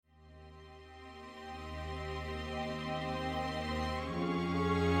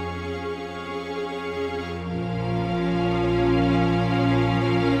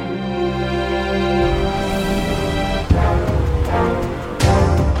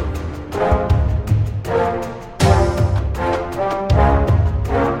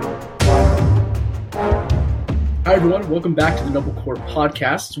everyone. Welcome back to the Noble Court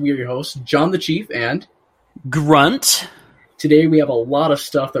Podcast. We are your hosts, Jon the Chief and Grunt. Today we have a lot of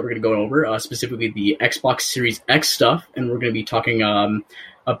stuff that we're going to go over, specifically the Xbox Series X stuff, and we're going to be talking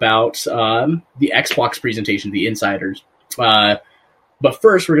about the Xbox presentation, the insiders. But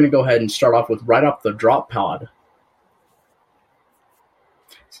first, we're going to go ahead and start off with right off the drop pod.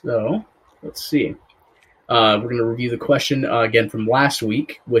 So, let's see. We're going to review the question again from last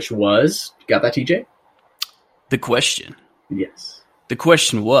week, which was, got that, TJ? The question. Yes. The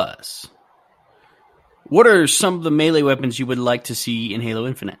question was, what are some of the melee weapons you would like to see in Halo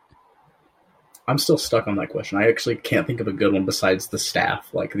Infinite? I'm still stuck on that question. I actually can't think of a good one besides the staff,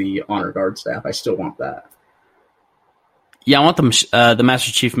 like the Honor Guard staff. I still want that. Yeah, I want the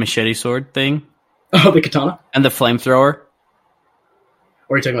Master Chief machete sword thing. Oh, the katana? And the flamethrower.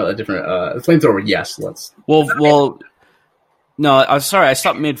 Or are you talking about a different... the flamethrower, yes, let's... Well, no, I'm sorry, I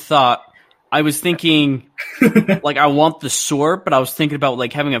stopped mid-thought. I was thinking, like, I want the sword, but I was thinking about,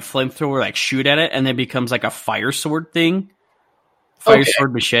 like, having a flamethrower, like, shoot at it, and then it becomes, like, a fire sword thing.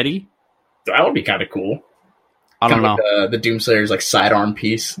 Sword machete. That would be kind of cool. I don't know. Like the Doomslayer's, like, sidearm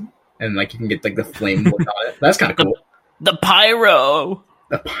piece, and, like, you can get, like, the flame look on it. That's kind of cool. The pyro!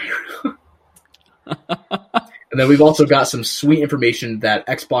 The pyro. And then we've also got some sweet information that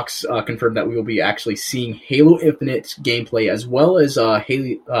Xbox confirmed that we will be actually seeing Halo Infinite gameplay as well as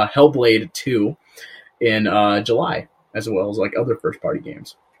Hellblade 2 in July, as well as like other first-party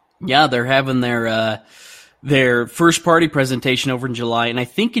games. Yeah, they're having their first-party presentation over in July, and I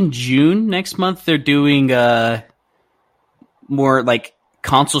think in June next month they're doing more like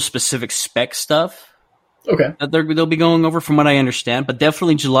console-specific spec stuff. Okay, that they'll be going over, from what I understand. But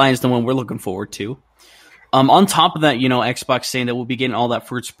definitely July is the one we're looking forward to. On top of that, Xbox saying that we'll be getting all that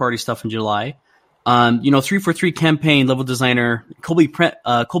first-party stuff in July. 343 campaign level designer Colby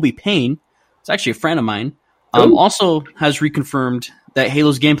Payne, it's actually a friend of mine, also has reconfirmed that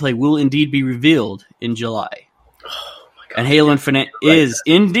Halo's gameplay will indeed be revealed in July. Oh my God. And Halo Infinite is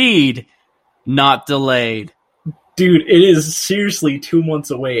indeed not delayed. Dude, it is seriously 2 months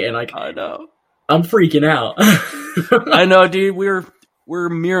away, and I know. I'm freaking out. I know, dude. We're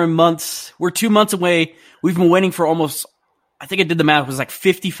mere months. We're 2 months away. We've been waiting for almost, I think I did the math, it was like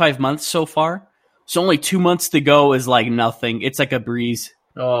 55 months so far. So only 2 months to go is like nothing. It's like a breeze.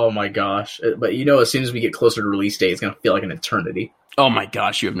 Oh my gosh. But as soon as we get closer to release date, it's going to feel like an eternity. Oh my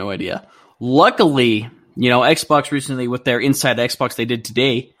gosh, you have no idea. Luckily, Xbox recently with their Inside Xbox they did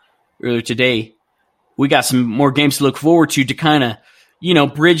earlier today, we got some more games to look forward to kind of,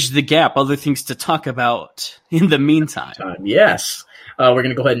 bridge the gap, other things to talk about in the meantime. Yes. We're going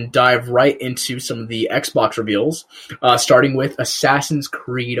to go ahead and dive right into some of the Xbox reveals, starting with Assassin's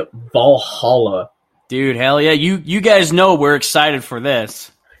Creed Valhalla. Dude, hell yeah. You guys know we're excited for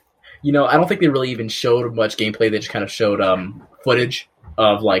this. I don't think they really even showed much gameplay. They just kind of showed footage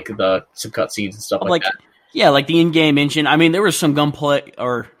of like some cutscenes and stuff like that. Yeah, like the in-game engine. I mean, there was some gameplay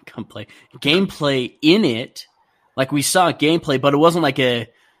in it. Like we saw gameplay, but it wasn't like a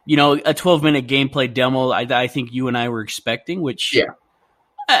 12-minute gameplay demo I think you and I were expecting, which, yeah.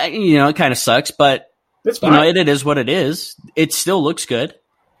 It kind of sucks, but it's fine. It is what it is. It still looks good.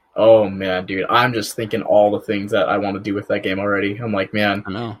 Oh, man, dude. I'm just thinking all the things that I want to do with that game already. I'm like, man, I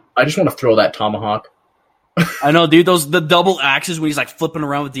know. I just want to throw that tomahawk. I know, dude. The double axes when he's like flipping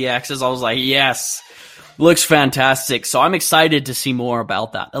around with the axes, I was like, yes. Looks fantastic. So I'm excited to see more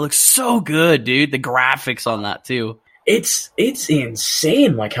about that. That looks so good, dude. The graphics on that, too. It's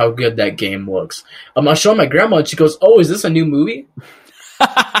insane, like, how good that game looks. I was showing my grandma, and she goes, oh, is this a new movie?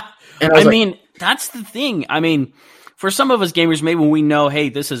 And I mean, that's the thing. I mean, for some of us gamers, maybe we know, hey,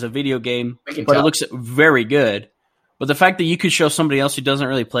 this is a video game, but it looks very good. But the fact that you could show somebody else who doesn't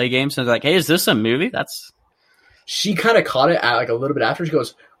really play games and like, hey, is this a movie? That's... She kind of caught it at like a little bit after. She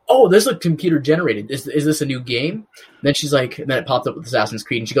goes, oh, this is computer generated. Is this a new game? And then she's like, and then it popped up with Assassin's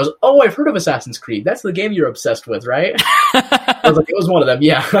Creed, and she goes, oh, I've heard of Assassin's Creed. That's the game you're obsessed with, right? I was like, it was one of them,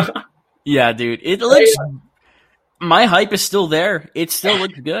 yeah. Yeah, dude. It looks... My hype is still there. It still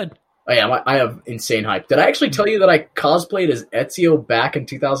looks good. Oh, yeah, I have insane hype. Did I actually tell you that I cosplayed as Ezio back in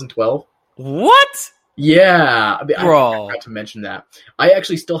 2012? What? Yeah. Bro. I forgot to mention that. I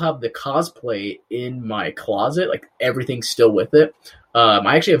actually still have the cosplay in my closet. Like, everything's still with it.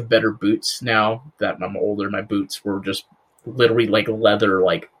 I actually have better boots now that I'm older. My boots were just literally like leather,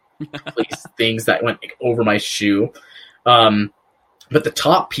 like things that went like, over my shoe. But the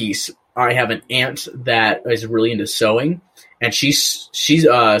top piece, I have an aunt that is really into sewing, and she's sewed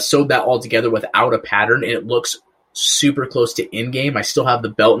that all together without a pattern, and it looks super close to in-game. I still have the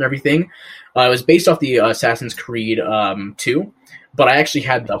belt and everything. It was based off the Assassin's Creed 2, but I actually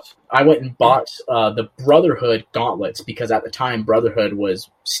had I went and bought the Brotherhood gauntlets because at the time Brotherhood was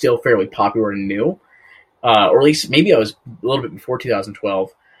still fairly popular and new, or at least maybe I was a little bit before 2012.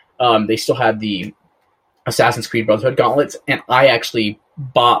 They still had the Assassin's Creed Brotherhood gauntlets, and I actually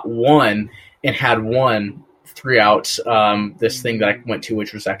bought one and had one throughout this thing that I went to,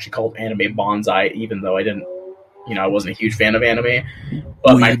 which was actually called Anime Bonsai, even though I didn't, I wasn't a huge fan of anime.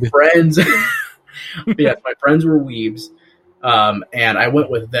 But my friends, yeah, my friends were weebs, and I went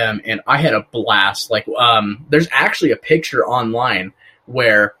with them, and I had a blast. Like, there's actually a picture online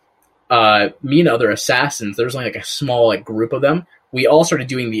where me and other assassins, there was only like a small like group of them. We all started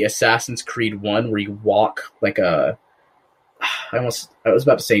doing the Assassin's Creed 1 where you walk like a, I was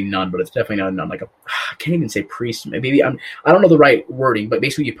about to say nun, but it's definitely not a nun. Like I can't even say priest. Maybe I don't know the right wording, but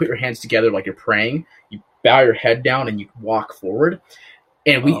basically you put your hands together like you're praying. You bow your head down and you walk forward.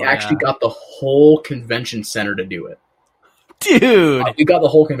 And we actually got the whole convention center to do it. Dude! We got the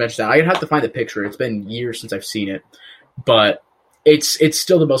whole convention center. I'd have to find the picture. It's been years since I've seen it. But it's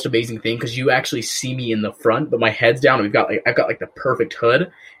still the most amazing thing because you actually see me in the front, but my head's down and I've got like the perfect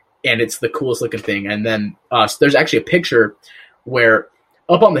hood. And it's the coolest looking thing. And then there's actually a picture where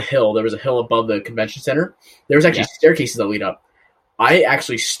up on the hill, there was a hill above the convention center. There was actually staircases that lead up. I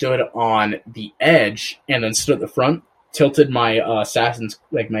actually stood on the edge and then stood at the front, tilted my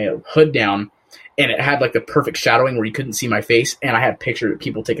my hood down, and it had like the perfect shadowing where you couldn't see my face. And I had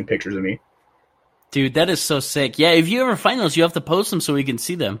people taking pictures of me. Dude, that is so sick. Yeah, if you ever find those, you have to post them so we can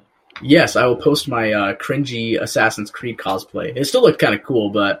see them. Yes, I will post my cringy Assassin's Creed cosplay. It still looked kind of cool,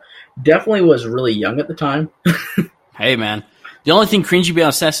 but definitely was really young at the time. Hey, man. The only thing cringy about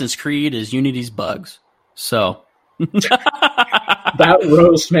Assassin's Creed is Unity's bugs. So. That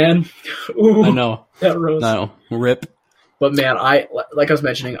roast, man. Ooh, I know. That roast. No, rip. But, man, like I was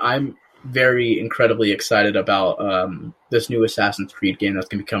mentioning, I'm very incredibly excited about this new Assassin's Creed game that's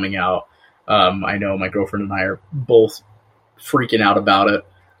going to be coming out. I know my girlfriend and I are both freaking out about it.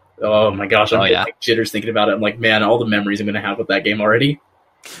 Oh my gosh, I'm getting like jitters thinking about it. I'm like, man, all the memories I'm going to have with that game already.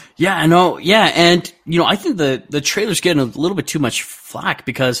 Yeah, I know. Yeah, and I think the trailer's getting a little bit too much flack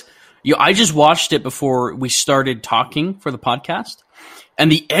because I just watched it before we started talking for the podcast,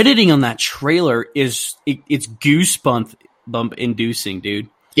 and the editing on that trailer it's goosebump inducing, dude.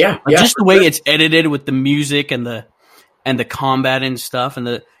 Yeah, just the way it's edited with the music and the combat and stuff, and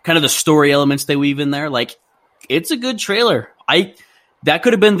the kind of the story elements they weave in there. Like, it's a good trailer. That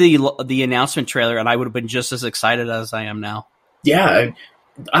could have been the announcement trailer, and I would have been just as excited as I am now. Yeah,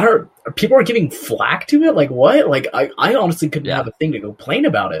 people are giving flack to it? Like, what? Like, I honestly couldn't have a thing to complain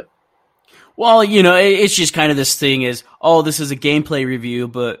about it. Well, it's just kind of this thing is, this is a gameplay review,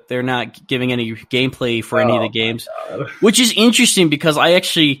 but they're not giving any gameplay for any of the games. Which is interesting because I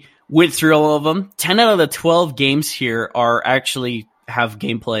actually went through all of them. 10 out of the 12 games here have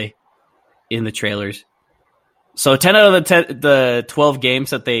gameplay in the trailers. So 10 out of the 12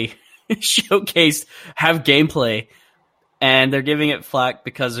 games that they showcased have gameplay, and they're giving it flack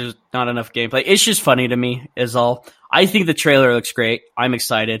because there's not enough gameplay. It's just funny to me, is all. I think the trailer looks great. I'm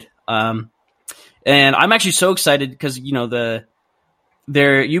excited. And I'm actually so excited because,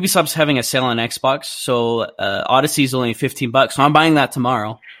 Ubisoft's having a sale on Xbox, so Odyssey is only $15, so I'm buying that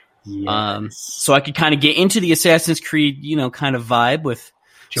tomorrow. Yes. So I could kind of get into the Assassin's Creed, kind of vibe with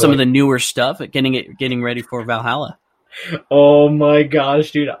some of the newer stuff, getting ready for Valhalla. Oh my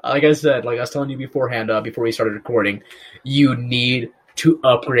gosh, dude! Like I said, like I was telling you beforehand, before we started recording, you need to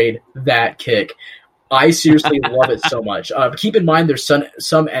upgrade that kick. I seriously love it so much. Keep in mind, there's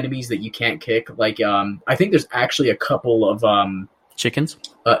some enemies that you can't kick. Like, I think there's actually a couple of chickens.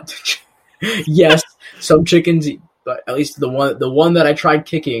 Yes, some chickens. But at least the one that I tried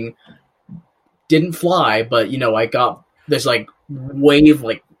kicking didn't fly, but I got this like wave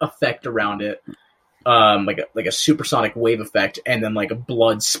like effect around it, like a supersonic wave effect, and then like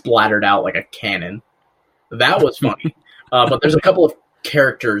blood splattered out like a cannon. That was funny. But there's a couple of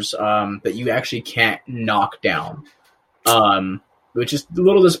characters that you actually can't knock down, which is a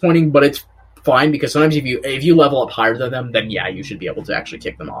little disappointing, but it's fine because sometimes if you level up higher than them, then yeah, you should be able to actually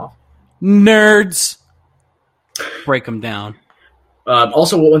kick them off. Nerds. Break them down.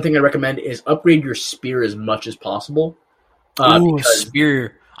 Also, one thing I recommend is upgrade your spear as much as possible. Ooh, a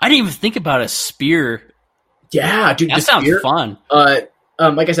spear. I didn't even think about a spear. Yeah, dude. That sounds fun. Like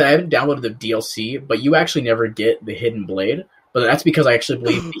I said, I haven't downloaded the DLC, but you actually never get the hidden blade. But that's because I actually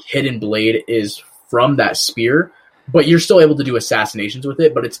believe the hidden blade is from that spear. But you're still able to do assassinations with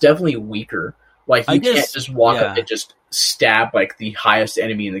it, but it's definitely weaker. Like, I you can't guess, just walk up yeah. and just stab, like, the highest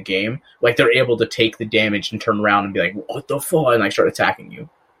enemy in the game. Like, they're able to take the damage and turn around and be like, what the fuck? And, like, start attacking you.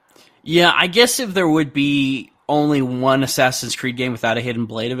 Yeah, I guess if there would be only one Assassin's Creed game without a hidden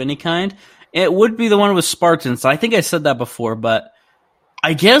blade of any kind, it would be the one with Spartans. I think I said that before, but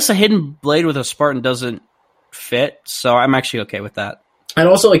I guess a hidden blade with a Spartan doesn't fit, so I'm actually okay with that. And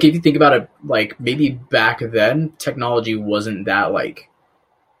also, like, if you think about it, like, maybe back then, technology wasn't that, like,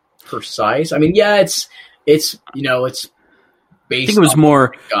 precise. I mean, yeah, it's you know, it's I based think it was on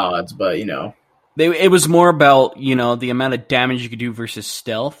more gods, but, you know. it was more about, the amount of damage you could do versus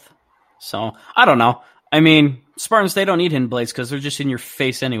stealth. So, I don't know. I mean, Spartans, they don't need hidden blades because they're just in your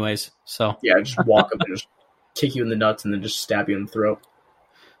face anyways. So, Yeah, just walk up and just kick you in the nuts and then just stab you in the throat.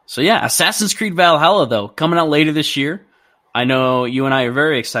 so yeah, Assassin's Creed Valhalla, though, coming out later this year. I know you and I are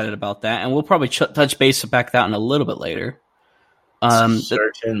very excited about that, and we'll probably touch base back that in a little bit later.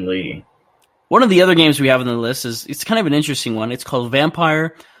 Certainly. One of the other games we have on the list it's kind of an interesting one. It's called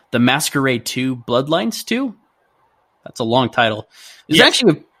Vampire the Masquerade 2 Bloodlines 2. That's a long title. It's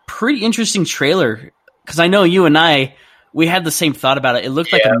actually a pretty interesting trailer, because I know you and we had the same thought about it. It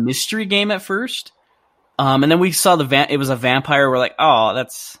looked like a mystery game at first, and then we saw it was a vampire. We're like,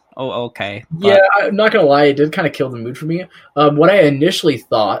 okay. But, yeah, I'm not gonna lie, it did kind of kill the mood for me. What I initially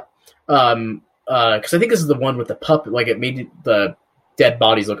thought, because I think this is the one with the puppet, like it made the dead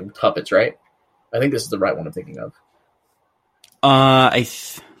bodies look like puppets, right? I think this is the right one I'm thinking of.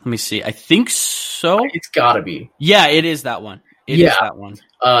 let me see. I think so. It's gotta be. Yeah, it is that one. It is that one.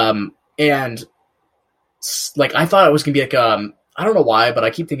 And like I thought it was gonna be like I don't know why, but I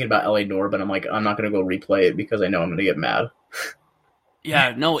keep thinking about LA Noire, but I'm like, I'm not gonna go replay it because I know I'm gonna get mad.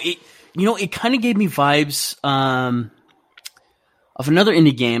 Yeah, no, it kind of gave me vibes of another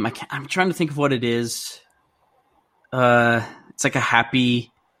indie game. I'm trying to think of what it is. It's like a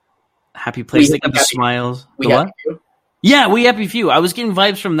happy place. They got the smiles. Yeah, We Happy Few. I was getting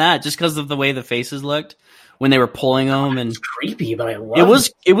vibes from that just because of the way the faces looked when they were pulling them, and it's creepy, but I love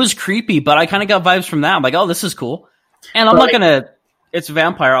it. Was creepy, but I kind of got vibes from that. I'm like, oh, this is cool. And I'm not gonna. It's a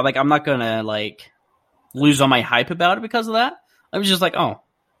vampire. I'm not gonna like lose all my hype about it because of that. I was just like, oh.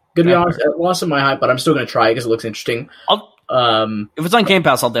 Gonna be honest, it lost some of my hype, but I'm still gonna try it because it looks interesting. If it's on Game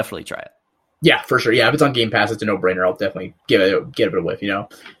Pass, I'll definitely try it. Yeah, for sure. Yeah, if it's on Game Pass, it's a no-brainer. I'll definitely give it a whiff, you know.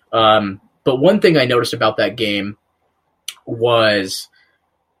 But one thing I noticed about that game was,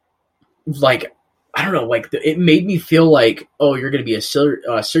 like, I don't know, like it made me feel like, oh, you're going to be a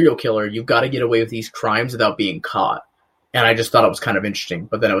serial killer. You've got to get away with these crimes without being caught. And I just thought it was kind of interesting.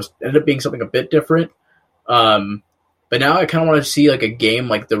 But then ended up being something a bit different. But now I kind of want to see like a game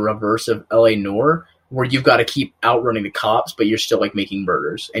like the reverse of LA Noire, where you've got to keep outrunning the cops, but you're still like making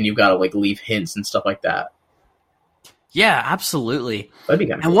murders, and you've got to like leave hints and stuff like that. Yeah, absolutely. That'd be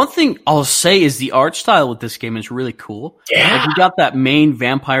kind of cool. One thing I'll say is the art style with this game is really cool. Yeah. Like, you got that main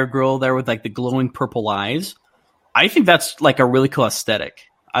vampire girl there with like the glowing purple eyes. I think that's like a really cool aesthetic.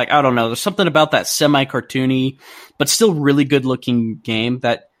 I don't know. There's something about that semi-cartoony, but still really good looking game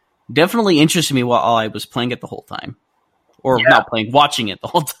that definitely interested me while I was playing it the whole time. Or not playing, watching it the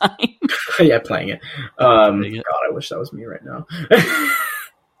whole time. Yeah, playing it. God, I wish that was me right now.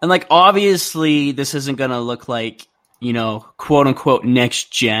 And like, obviously, this isn't going to look like, quote unquote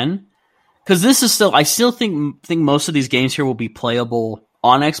next gen, because this is still. I still think most of these games here will be playable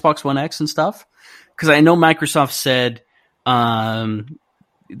on Xbox One X and stuff. Because I know Microsoft said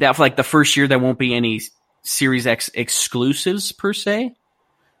that for like the first year there won't be any Series X exclusives per se.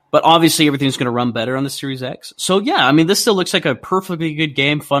 But obviously everything's going to run better on the Series X. So yeah, I mean, this still looks like a perfectly good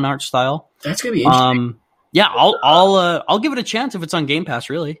game, fun art style. That's going to be interesting. Yeah, I'll give it a chance if it's on Game Pass,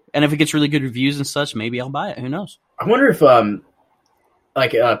 really. And if it gets really good reviews and such, maybe I'll buy it. Who knows? I wonder if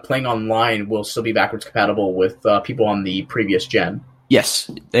playing online will still be backwards compatible with people on the previous gen.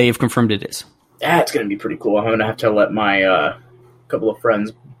 Yes, they have confirmed it is. That's going to be pretty cool. I'm going to have to let my couple of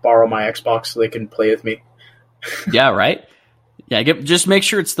friends borrow my Xbox so they can play with me. Yeah, right? Yeah, just make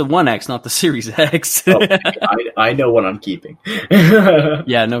sure it's the One X, not the Series X. I know what I'm keeping.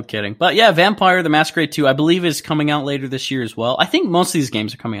 Yeah, no kidding. But yeah, Vampire the Masquerade 2, I believe, is coming out later this year as well. I think most of these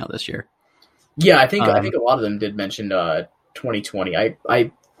games are coming out this year. Yeah, I think a lot of them did mention 2020.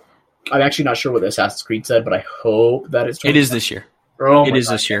 I'm actually not sure what the Assassin's Creed said, but I hope that it's. It is this year. Oh, it is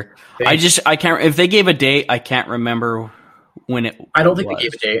this year. I can't. If they gave a date, I can't remember when it. I don't think they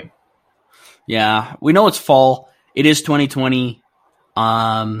gave a date. Yeah, we know it's fall. It is 2020.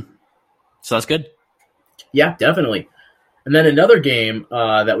 So that's good. Yeah, definitely. And then another game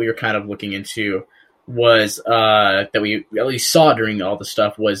that we were kind of looking into was that we at least saw during all the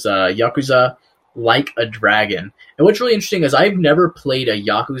stuff was Yakuza Like a Dragon. And what's really interesting is I've never played a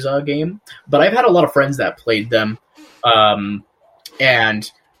Yakuza game, but I've had a lot of friends that played them.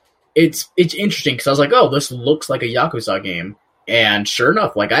 And it's interesting because I was like, oh, this looks like a Yakuza game. And sure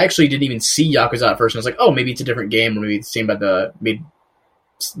enough, like I actually didn't even see Yakuza at first. And I was like, oh, maybe it's a different game, or maybe it's same by the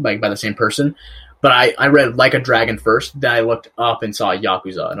same person. But I read Like a Dragon first, then I looked up and saw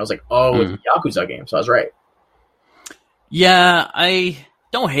Yakuza, and I was like, oh, it's a Yakuza game. So I was right. Yeah,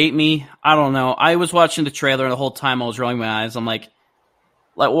 don't hate me. I don't know. I was watching the trailer and the whole time I was rolling my eyes. I'm like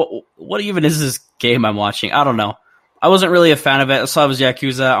what even is this game I'm watching? I don't know. I wasn't really a fan of it. I saw it was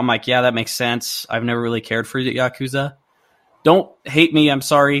Yakuza. I'm like, yeah, that makes sense. I've never really cared for Yakuza. Don't hate me. I'm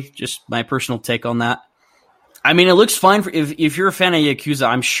sorry. Just my personal take on that. I mean, it looks fine. If you're a fan of Yakuza,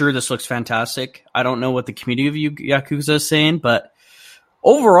 I'm sure this looks fantastic. I don't know what the community of Yakuza is saying, but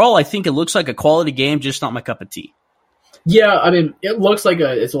overall, I think it looks like a quality game, just not my cup of tea. Yeah, I mean, it looks like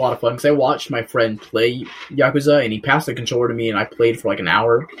it's a lot of fun because I watched my friend play Yakuza, and he passed the controller to me, and I played for like an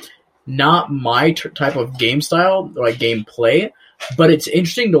hour. Not my type of game style, like gameplay, but it's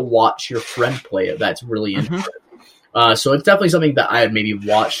interesting to watch your friend play it. That's really interesting. So it's definitely something that I had maybe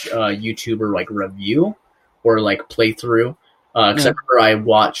watched a YouTuber like review or like play through. Because I remember I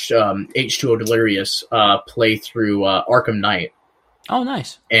watched H2O Delirious play through Arkham Knight. Oh,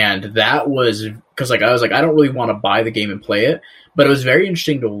 nice. And that was because like I was like, I don't really want to buy the game and play it, but it was very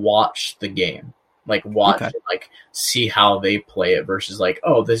interesting to watch the game. Like watch it, like see how they play it versus like,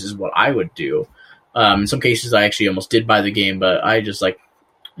 oh, this is what I would do. In some cases I actually almost did buy the game, but I just like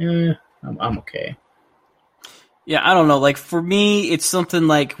I'm okay. Yeah, I don't know. Like for me, it's something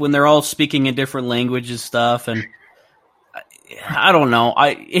like when they're all speaking in different languages and stuff, and I don't know.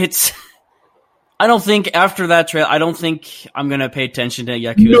 I don't think after that trail, I don't think I'm gonna pay attention to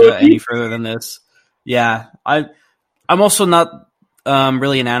Yakuza any further than this. Yeah, I'm also not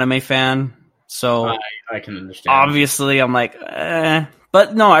really an anime fan, so I can understand. Obviously, I'm like,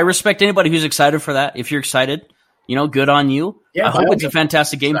 but no, I respect anybody who's excited for that. If you're excited, good on you. Yeah, I hope it's a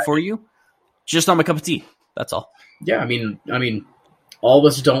fantastic game for you. Just not my cup of tea. That's all. Yeah, I mean, all of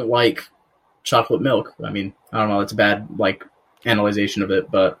us don't like chocolate milk. I mean, I don't know. It's a bad like analyzation of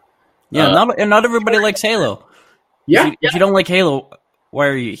it, but. Yeah, not everybody likes Halo. Yeah, if you don't like Halo, why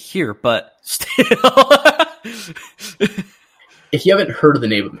are you here? But still, if you haven't heard of the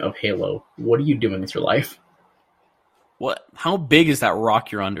name of Halo, what are you doing with your life? What? How big is that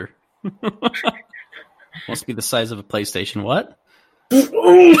rock you're under? Must be the size of a PlayStation. What?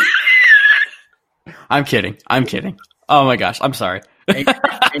 I'm kidding. Oh my gosh, I'm sorry.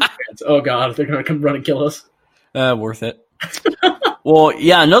 Oh god, they're gonna come run and kill us. Worth it. Well,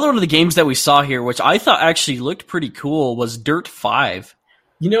 yeah, another one of the games that we saw here, which I thought actually looked pretty cool, was Dirt 5.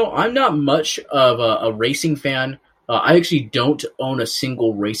 I'm not much of a racing fan. I actually don't own a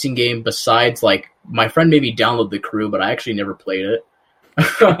single racing game besides, like, my friend maybe downloaded The Crew, but I actually never played it.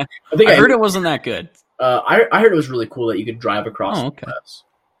 I heard it wasn't that good. I heard it was really cool that you could drive across the US.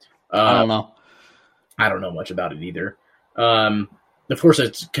 I don't know. I don't know much about it either. Of course,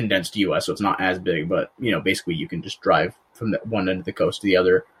 it's condensed US, so it's not as big, but, basically you can just drive from the one end of the coast to the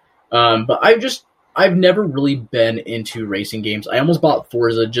other. But I've never really been into racing games. I almost bought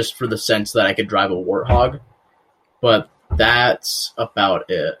Forza just for the sense that I could drive a Warthog, but that's about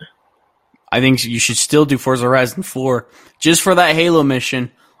it. I think you should still do Forza Horizon 4 just for that Halo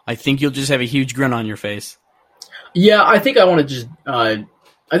mission. I think you'll just have a huge grin on your face. Yeah, I think I want to just. I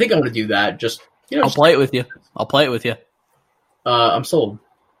think I want to do that. Just I'll play it with you. I'm sold.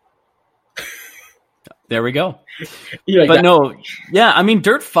 There we go. Like but that. No, yeah, I mean,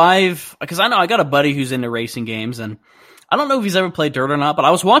 Dirt 5, because I know I got a buddy who's into racing games, and I don't know if he's ever played Dirt or not, but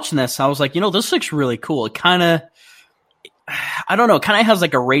I was watching this, I was like, this looks really cool. It kind of, I don't know, it kind of has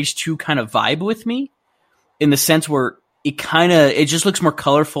like a Rage 2 kind of vibe with me, in the sense where it just looks more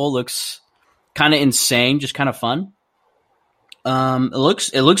colorful, looks kind of insane, just kind of fun. It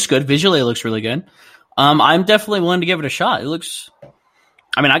looks good. Visually, it looks really good. I'm definitely willing to give it a shot.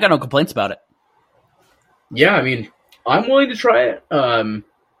 I got no complaints about it. Yeah, I mean, I'm willing to try it. I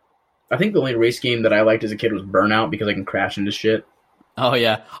think the only race game that I liked as a kid was Burnout because I can crash into shit. Oh,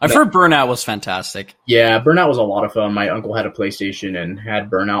 yeah. I've heard Burnout was fantastic. Yeah, Burnout was a lot of fun. My uncle had a PlayStation and had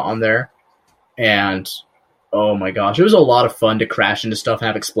Burnout on there. And, oh my gosh, it was a lot of fun to crash into stuff,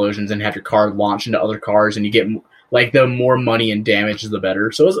 have explosions, and have your car launch into other cars. And you get, like, the more money and damage, the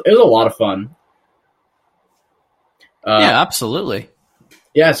better. So it was a lot of fun. Yeah, absolutely.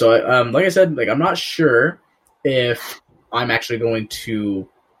 Yeah, so like I said, like I'm not sure if I'm actually going to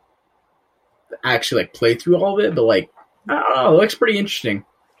actually like play through all of it, but like I don't know, it looks pretty interesting.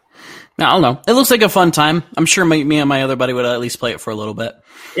 I don't know. It looks like a fun time. I'm sure me and my other buddy would at least play it for a little bit.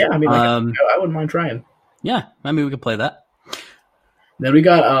 Yeah, I mean, I wouldn't mind trying. Yeah, maybe we could play that. Then we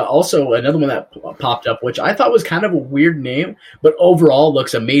got also another one that popped up, which I thought was kind of a weird name, but overall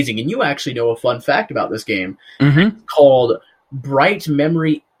looks amazing. And you actually know a fun fact about this game. Mm-hmm. It's called Bright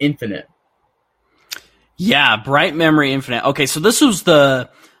Memory Infinite. Yeah, Bright Memory Infinite. Okay, so this was the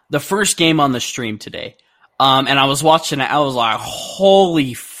first game on the stream today. And I was watching it. I was like,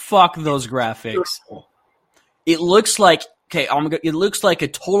 holy fuck, those graphics. It looks like, it looks like a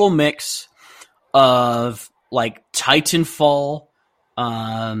total mix of like Titanfall,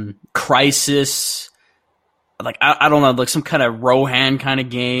 Crisis, like I don't know, like some kind of Rohan kind of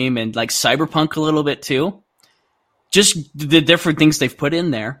game, and like Cyberpunk a little bit too. Just the different things they've put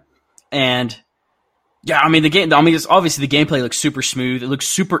in there, and yeah, I mean it's obviously the gameplay looks super smooth. It looks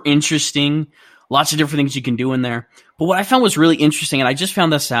super interesting. Lots of different things you can do in there. But what I found was really interesting, and I just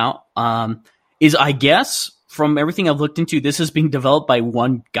found this out, is I guess from everything I've looked into, this is being developed by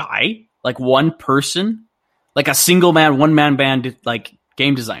one guy, like one person. Like a single man, one man band, like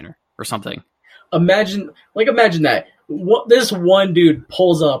game designer or something. Imagine that. This one dude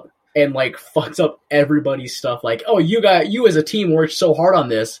pulls up and like fucks up everybody's stuff. Like, oh, you as a team worked so hard on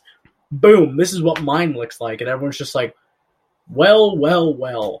this. Boom, this is what mine looks like, and everyone's just like, well.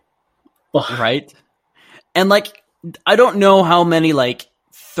 Right? And like, I don't know how many like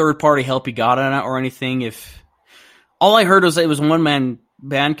third party help he got on it or anything. If all I heard was it was one man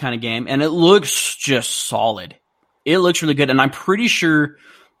band kind of game, and it looks just solid. It looks really good, and I'm pretty sure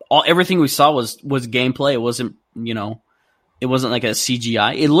everything we saw was gameplay. It wasn't, it wasn't like a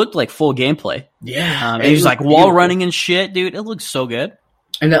CGI. It looked like full gameplay. Yeah, and it was like wall running and shit, dude. It looks so good.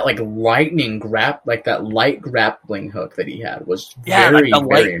 And that like that light grappling hook that he had was very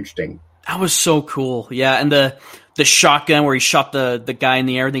interesting. That was so cool. Yeah, and the shotgun where he shot the guy in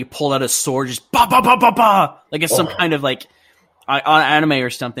the air, and then he pulled out his sword, just ba ba ba ba ba, like it's some kind of like on anime or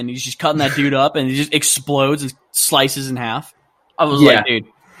something. He's just cutting that dude up, and he just explodes and slices in half. I was like, dude.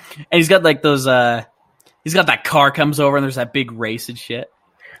 And he's got like those. He's got that car comes over, and there's that big race and shit.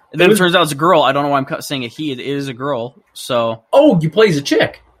 And then it turns out it's a girl. I don't know why I'm saying it. It is a girl. So. Oh, you play as a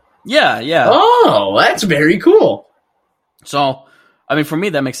chick. Yeah. Oh, that's very cool. So, I mean, for me,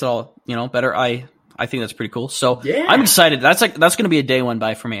 that makes it all better. I think that's pretty cool. So yeah. I'm excited. That's going to be a day one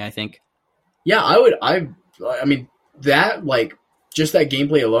buy for me, I think. Yeah, I mean that like just that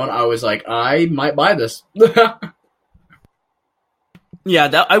gameplay alone, I was like, I might buy this.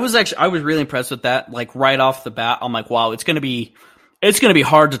 Yeah, I was really impressed with that. Like right off the bat, I'm like, wow, it's gonna be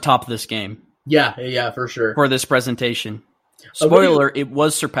hard to top this game. Yeah, for sure. For this presentation. Spoiler, it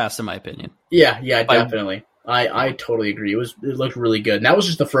was surpassed in my opinion. Yeah, definitely. I totally agree. It looked really good. And that was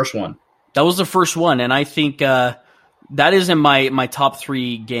just the first one. That was the first one, and I think that is in my top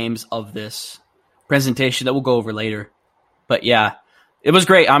 3 games of this presentation that we'll go over later. But yeah, it was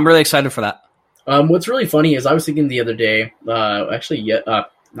great. I'm really excited for that. What's really funny is I was thinking the other day, not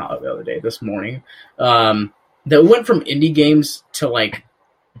the other day, this morning, that we went from indie games to like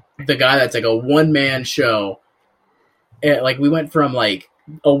the guy that's like a one-man show. And, like we went from like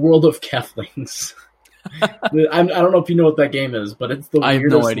a world of Keflings. I don't know if you know what that game is, but it's the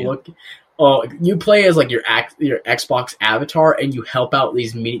weirdest look. Oh, you play as like your Xbox avatar, and you help out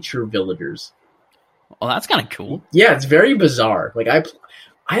these miniature villagers. Well, that's kind of cool. Yeah, it's very bizarre. Like I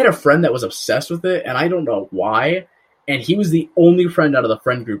had a friend that was obsessed with it, and I don't know why. And he was the only friend out of the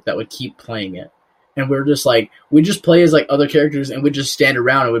friend group that would keep playing it. And we're just like, we just play as like other characters, and we'd just stand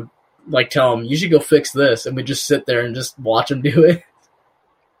around and would like tell him, "You should go fix this," and we'd just sit there and just watch him do it.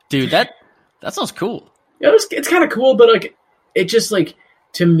 Dude, that sounds cool. Yeah, it's kind of cool, but like it just like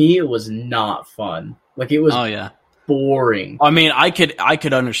to me it was not fun. Like it was boring. I mean, I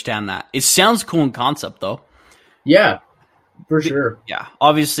could understand that. It sounds cool in concept though. Yeah. For sure. Yeah.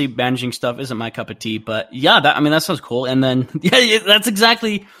 Obviously, managing stuff isn't my cup of tea, but yeah, that sounds cool. And then, yeah, that's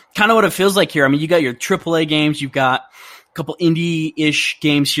exactly kind of what it feels like here. I mean, you got your AAA games, you've got a couple indie-ish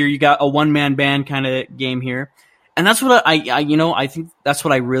games here, you got a one-man band kind of game here. And that's what I think that's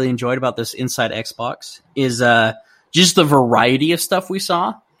what I really enjoyed about this Inside Xbox is just the variety of stuff we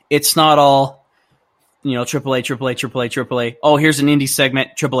saw. It's not all, AAA. Oh, here's an indie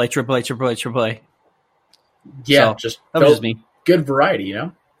segment, AAA. Yeah, so, that was just me. Good variety,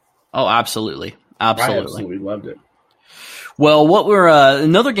 Oh, absolutely. I absolutely loved it. Well,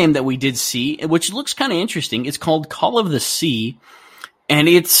 another game that we did see, which looks kind of interesting, it's called Call of the Sea, and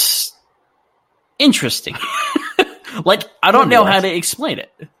it's interesting. Like, I don't know how to explain it.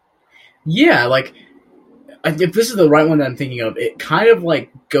 Yeah, like, if this is the right one that I'm thinking of, it kind of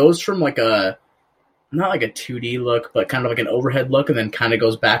like goes from like a not like a 2D look, but kind of like an overhead look, and then kind of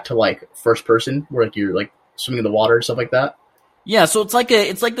goes back to like first person, where like you're like swimming in the water and stuff like that. Yeah, so it's like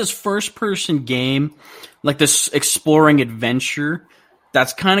this first person game, like this exploring adventure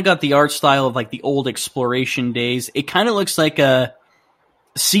that's kind of got the art style of like the old exploration days. It kind of looks like a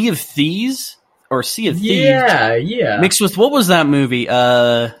Sea of Thieves or Sea of Thieves. Yeah. Mixed with, what was that movie?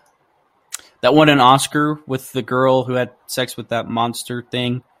 That won an Oscar with the girl who had sex with that monster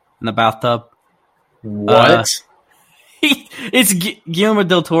thing in the bathtub. What? It's Guillermo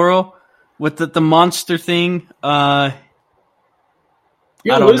del Toro with the monster thing. You're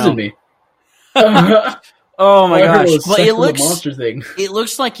losing me. Oh my gosh! But it looks monster thing. It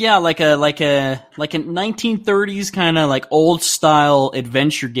looks like like a 1930s kind of like old style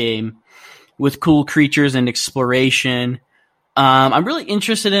adventure game with cool creatures and exploration. I'm really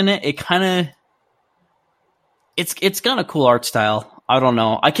interested in it. It kind of it's got a cool art style. I don't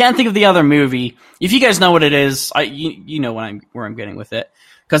know. I can't think of the other movie. If you guys know what it is, you know where I'm getting with it,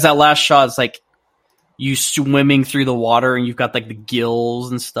 because that last shot is like you swimming through the water and you've got like the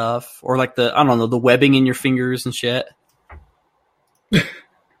gills and stuff, or like the webbing in your fingers and shit.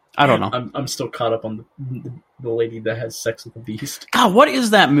 I don't know. I'm still caught up on the lady that has sex with the beast. God, what is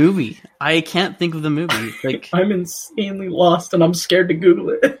that movie? I can't think of the movie. Like, I'm insanely lost and I'm scared to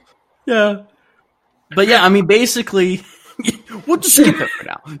Google it. Yeah. But yeah, I mean, basically, we'll just skip it for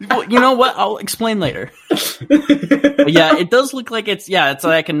now. You know what? I'll explain later. But yeah, it does look like it's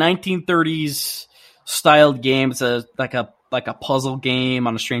like a 1930s styled game. It's like a puzzle game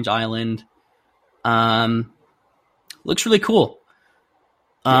on a strange island. Looks really cool.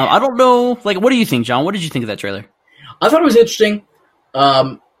 I don't know. Like, what do you think, John? What did you think of that trailer? I thought it was interesting.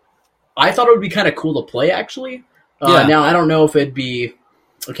 I thought it would be kind of cool to play, actually. Now, I don't know if it'd be...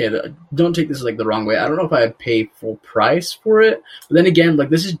 Okay, don't take this like the wrong way. I don't know if I'd pay full price for it. But then again, like,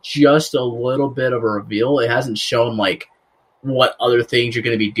 this is just a little bit of a reveal. It hasn't shown, like, what other things you're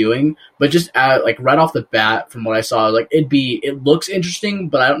going to be doing. But just, like, right off the bat, from what I saw, like, it looks interesting,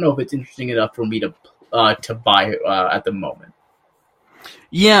 but I don't know if it's interesting enough for me to buy at the moment.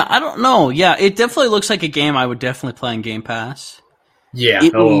 Yeah, I don't know. Yeah, it definitely looks like a game I would definitely play on Game Pass. Yeah.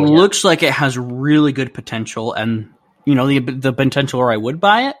 It looks like it has really good potential, and, you know, the potential where I would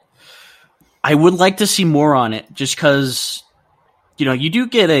buy it. I would like to see more on it, just because, you know, you do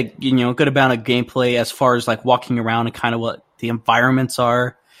get a good amount of gameplay as far as like walking around and kind of what the environments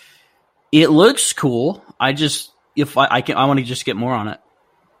are. It looks cool. I want to just get more on it.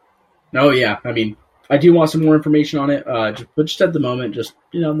 Oh yeah, I mean, I do want some more information on it, but just at the moment, just,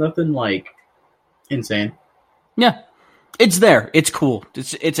 you know, nothing like insane. Yeah, it's there. It's cool.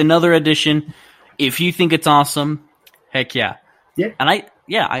 It's another edition. If you think it's awesome, heck yeah. Yeah. And I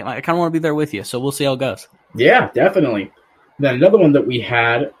kind of want to be there with you, so we'll see how it goes. Yeah, definitely. Then another one that we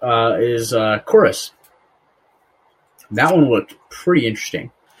had is Chorus. That one looked pretty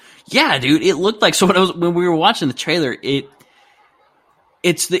interesting. Yeah, dude, it looked like, so when we were watching the trailer,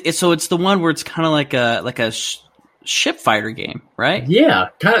 it's the one where it's kind of like a ship fighter game, right? Yeah,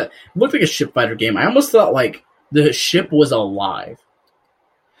 kind of looked like a ship fighter game. I almost thought like the ship was alive.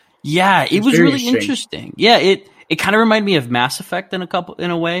 Yeah, it was really interesting. Yeah, it kind of reminded me of Mass Effect in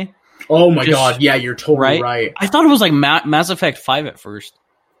a way. Oh my god, yeah, you're totally right. I thought it was like Mass Effect 5 at first.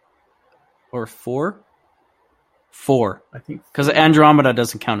 Or 4? 4. I think. Because Andromeda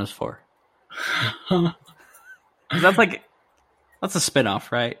doesn't count as 4. That's a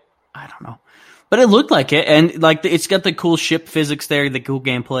spin-off, right? I don't know. But it looked like it, and like it's got the cool ship physics there, the cool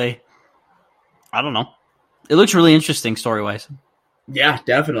gameplay. I don't know. It looks really interesting story-wise. Yeah,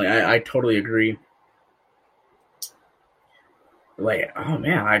 definitely. I totally agree. Like, oh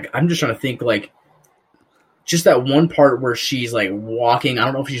man, I'm just trying to think, like, just that one part where she's like walking. I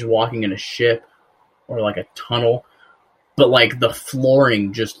don't know if she's walking in a ship or like a tunnel, but like the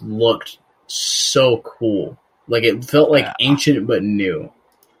flooring just looked so cool. Like it felt like ancient but new.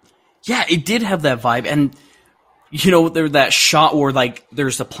 Yeah, it did have that vibe, and you know, there's that shot where like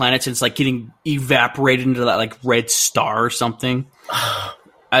there's the planets and it's like getting evaporated into that like red star or something,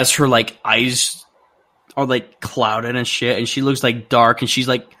 as her like eyes are like clouded and shit, and she looks like dark, and she's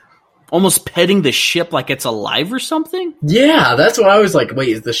like almost petting the ship like it's alive or something. Yeah, that's what I was like. Wait,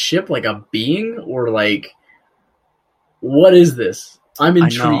 is the ship like a being or like what is this? I'm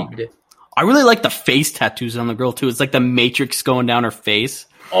intrigued. I really like the face tattoos on the girl too. It's like the Matrix going down her face.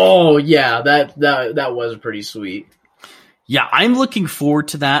 Oh yeah, that was pretty sweet. Yeah, I'm looking forward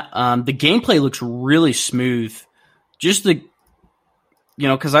to that. The gameplay looks really smooth. Just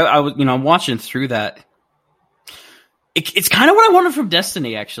because I was I'm watching through that. It's kind of what I wanted from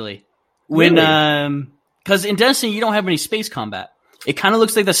Destiny, actually. When because in Destiny you don't have any space combat. It kind of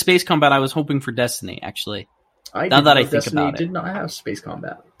looks like the space combat I was hoping for Destiny, actually. Now that I think Destiny about it. did not have space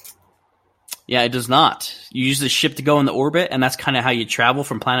combat. Yeah, it does not. You use the ship to go in the orbit, and that's kind of how you travel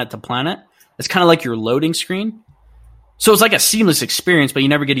from planet to planet. It's kind of like your loading screen. So it's like a seamless experience, but you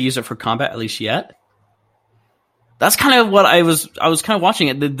never get to use it for combat, at least yet. That's kind of what I was kind of watching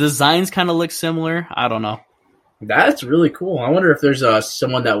it. The designs kind of look similar. I don't know. That's really cool. I wonder if there's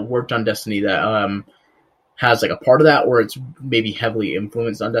someone that worked on Destiny that has like a part of that, or it's maybe heavily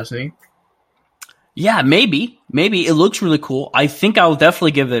influenced on Destiny. Yeah, maybe. It looks really cool. I think I'll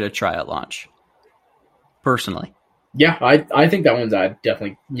definitely give it a try at launch. Personally. Yeah, I think that one's I'd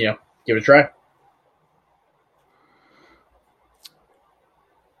definitely, give it a try.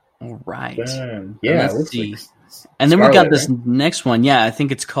 All right. Yeah, let's see. And then we got this next one. Yeah, I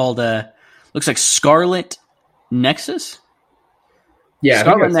think it's called looks like Scarlet Nexus? Yeah,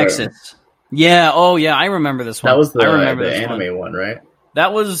 Scarlet Nexus. Yeah, oh yeah, I remember this one. That was the the anime one, right?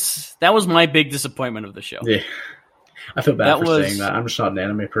 That was my big disappointment of the show. Yeah. I feel bad for saying that. I'm just not an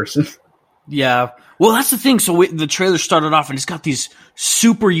anime person. Yeah. Well, that's the thing. So the trailer started off and it's got these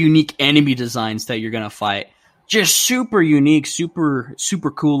super unique enemy designs that you're going to fight. Just super unique, super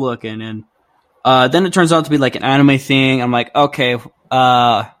cool looking. And then it turns out to be like an anime thing. I'm like, okay,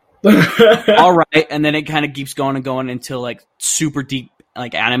 all right. And then it kind of keeps going and going until like super deep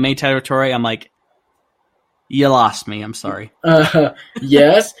like anime territory. I'm like, you lost me. I'm sorry.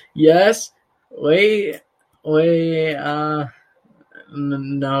 Yes. Wait.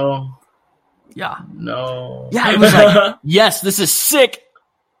 No. Yeah. No. Yeah, it was like, yes, this is sick.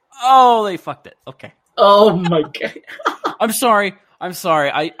 Oh, they fucked it. Okay. Oh my god. I'm sorry.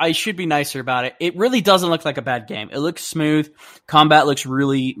 I should be nicer about it. It really doesn't look like a bad game. It looks smooth. Combat looks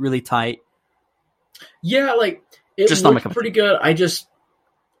really, really tight. Yeah, like it just looks pretty good. I just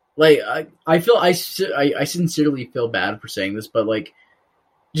like I feel I sincerely feel bad for saying this, but like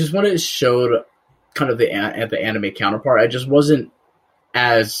just when it showed kind of the anime counterpart, I just wasn't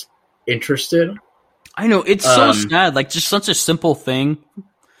as interested. I know, it's so sad. Like just such a simple thing.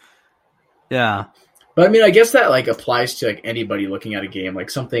 Yeah. But I mean, I guess that like applies to like anybody looking at a game, like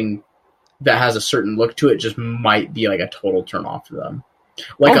something that has a certain look to it just might be like a total turn off to them.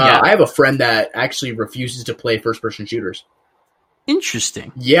 Like I have a friend that actually refuses to play first person shooters.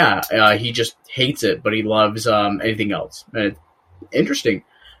 Interesting. Yeah, he just hates it, but he loves anything else. Interesting.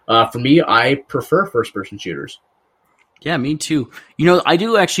 For me, I prefer first person shooters. Yeah, me too. You know, I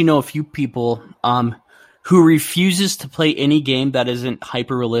do actually know a few people who refuses to play any game that isn't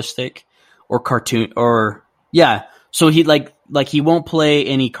hyper realistic or cartoon or yeah. So he like he won't play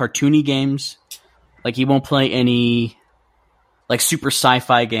any cartoony games. Like he won't play any like super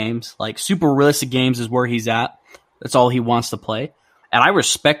sci-fi games. Like super realistic games is where he's at. That's all he wants to play. And I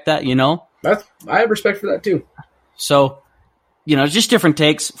respect that, you know. I have respect for that too. So, you know, just different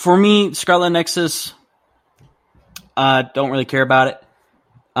takes. For me, Scarlet Nexus, don't really care about it.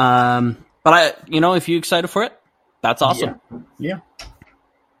 But if you're excited for it, that's awesome. Yeah.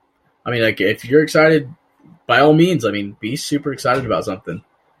 I mean, like, if you're excited, by all means, I mean, be super excited about something.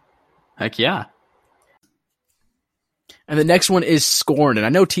 Heck yeah. And the next one is Scorn. And I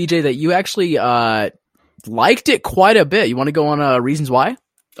know, TJ, that you actually liked it quite a bit. You want to go on reasons why?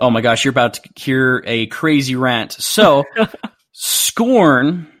 Oh my gosh, you're about to hear a crazy rant. So,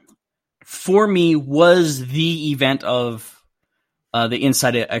 Scorn, for me, was the event of the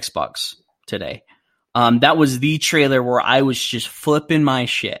Inside Xbox today. That was the trailer where I was just flipping my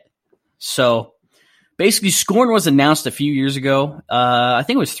shit. So, basically, Scorn was announced a few years ago. I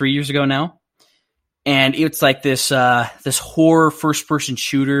think it was 3 years ago now. And it's like this horror first-person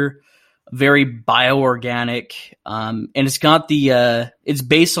shooter, very bioorganic, and it's got it's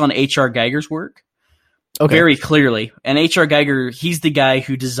based on H.R. Geiger's work, very clearly. And H.R. Geiger, he's the guy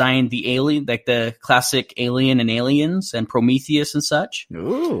who designed the Alien, like the classic Alien and Aliens and Prometheus and such.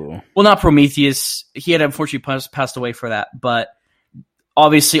 Ooh. Well, not Prometheus. He had unfortunately passed away for that, but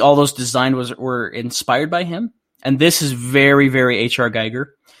obviously all those designs were inspired by him. And this is very, very H.R.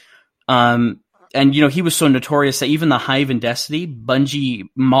 Geiger. And, you know, he was so notorious that even the Hive and Destiny, Bungie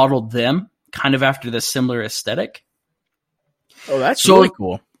modeled them kind of after this similar aesthetic. Oh, that's really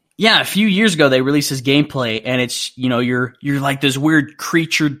cool. Yeah, a few years ago, they released this gameplay, and it's, you know, you're like this weird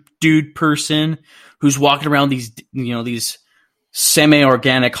creature dude person who's walking around these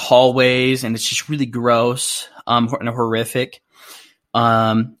semi-organic hallways, and it's just really gross and horrific.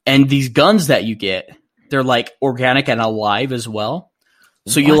 And these guns that you get, they're like organic and alive as well.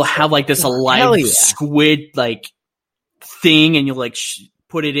 So you'll have like this alive squid like thing, and you'll like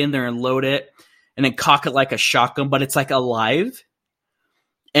put it in there and load it, and then cock it like a shotgun, but it's like alive.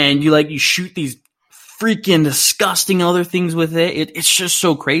 And you shoot these freaking disgusting other things with it. It's just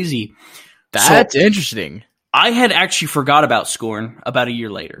so crazy. That's interesting. I had actually forgot about Scorn about a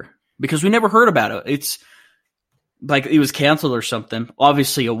year later because we never heard about it. It's like it was canceled or something.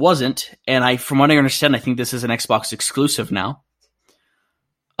 Obviously, it wasn't. And from what I understand, I think this is an Xbox exclusive now.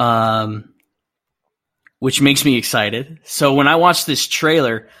 Which makes me excited. So when I watched this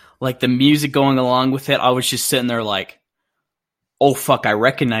trailer, like the music going along with it, I was just sitting there like, oh fuck, I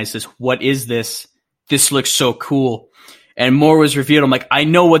recognize this. What is this? This looks so cool. And more was revealed. I'm like, I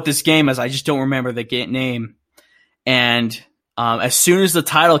know what this game is. I just don't remember the name. And as soon as the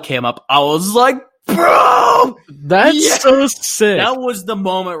title came up, I was like, bro! That's so sick. That was the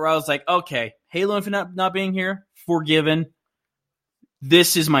moment where I was like, okay, Halo Infinite not being here, forgiven.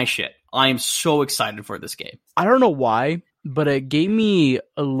 This is my shit. I am so excited for this game. I don't know why, but it gave me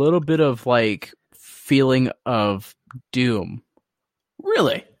a little bit of like feeling of Doom.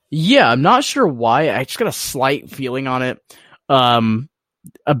 Really? Yeah, I'm not sure why. I just got a slight feeling on it.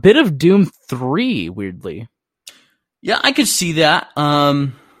 A bit of Doom 3, weirdly. Yeah, I could see that.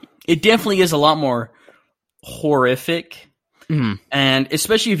 It definitely is a lot more horrific. Mm. And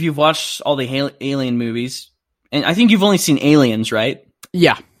especially if you've watched all the Alien movies. And I think you've only seen Aliens, right?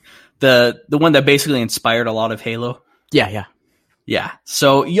 Yeah. The one that basically inspired a lot of Halo. Yeah. Yeah.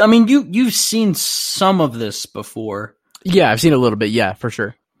 So, I mean, you've seen some of this before. Yeah, I've seen a little bit. Yeah, for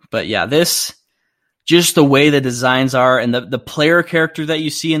sure. But yeah, this, just the way the designs are and the player character that you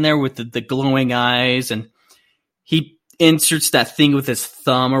see in there with the glowing eyes, and he inserts that thing with his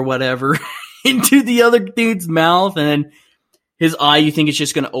thumb or whatever into the other dude's mouth, and then his eye, you think it's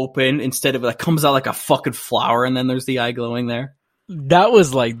just going to open instead of it comes out like a fucking flower, and then there's the eye glowing there. That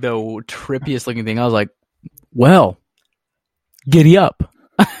was like the trippiest looking thing. I was like, well, giddy up.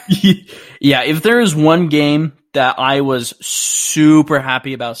 Yeah, if there is one game that I was super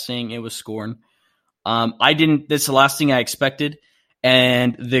happy about seeing, it was Scorn. That's the last thing I expected,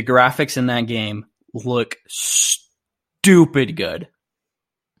 and the graphics in that game look stupid good.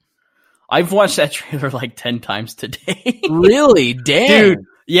 I've watched that trailer like 10 times today. Really? Damn. Dude,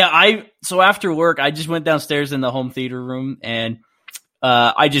 yeah, so after work, I just went downstairs in the home theater room, and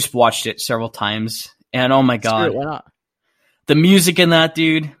I just watched it several times, and oh my god. Why not? The music in that,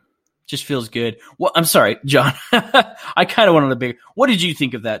 dude, just feels good. Well, I'm sorry, John. I kind of wanted a big. What did you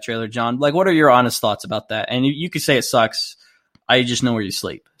think of that trailer, John? Like, what are your honest thoughts about that? And you could say it sucks. I just know where you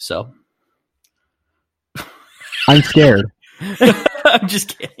sleep, so. I'm scared. I'm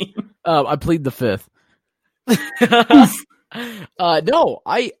just kidding. I plead the fifth. No,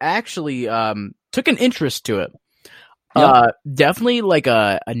 I actually took an interest to it. Yep. Definitely like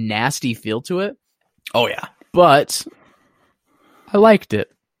a nasty feel to it. Oh yeah, but I liked it.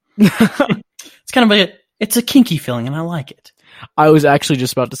 It's kind of it's a kinky feeling, and I like it. I was actually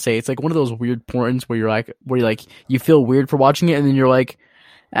just about to say it's like one of those weird porns where you feel weird for watching it, and then you're like,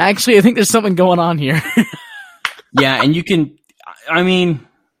 actually, I think there's something going on here. Yeah, and you can. I mean,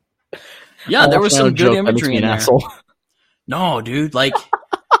 yeah, there was some good imagery in there. Asshole. No, dude, like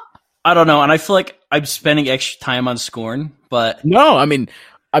I don't know, and I feel like I'm spending extra time on Scorn, but no, I mean,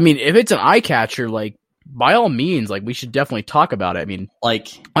 if it's an eye catcher, like by all means, like we should definitely talk about it. I mean, like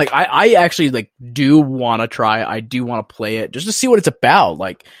I actually like do want to try. I do want to play it just to see what it's about.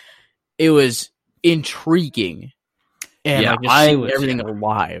 Like it was intriguing, and yeah, I was everything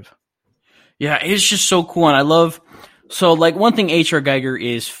alive. Yeah, it's just so cool, and I love. So, like one thing H.R. Geiger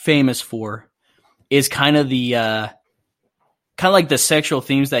is famous for is kind of like the sexual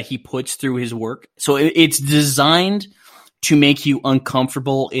themes that he puts through his work. So it's designed to make you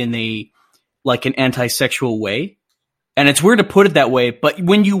uncomfortable in an anti-sexual way. And it's weird to put it that way, but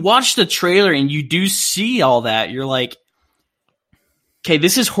when you watch the trailer and you do see all that, you're like, okay,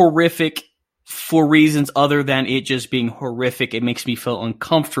 this is horrific for reasons other than it just being horrific. It makes me feel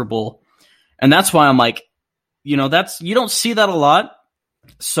uncomfortable. And that's why I'm like, you don't see that a lot.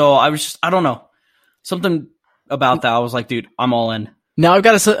 So I don't know. Something about that. I was like, dude, I'm all in. Now I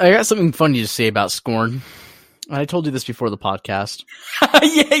got something funny to say about Scorn. I told you this before the podcast.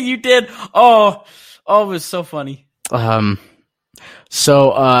 Yeah, you did. Oh, it was so funny.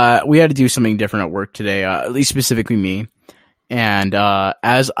 So we had to do something different at work today, at least specifically me. And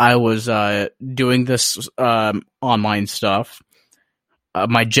as I was doing this online stuff,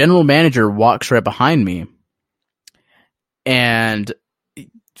 my general manager walks right behind me. And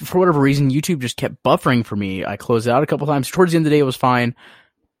for whatever reason, YouTube just kept buffering for me. I closed it out a couple times. Towards the end of the day, it was fine.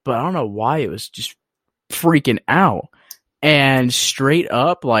 But I don't know why it was just freaking out. And straight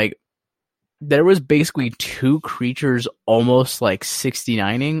up, like, there was basically two creatures almost like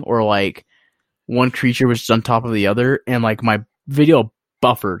 69ing, or like one creature was just on top of the other. And like my video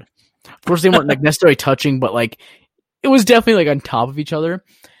buffered. Of course, they weren't like necessarily touching, but like it was definitely like on top of each other.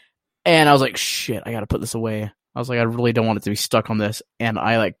 And I was like, shit, I gotta put this away. I was like, I really don't want it to be stuck on this. And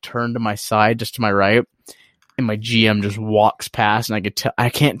I like turned to my side, just to my right, and my GM just walks past, and I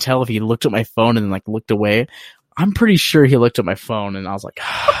can't tell if he looked at my phone and then like looked away. I'm pretty sure he looked at my phone, and I was like,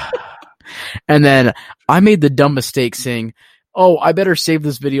 and then I made the dumb mistake saying, "Oh, I better save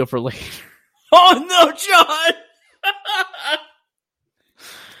this video for later." Oh no, John!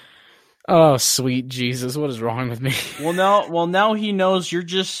 Oh, sweet Jesus, what is wrong with me? Well, now he knows you're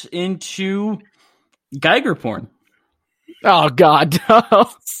just into Geiger porn. Oh God, no.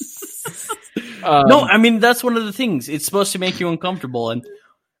 No, I mean that's one of the things. It's supposed to make you uncomfortable, and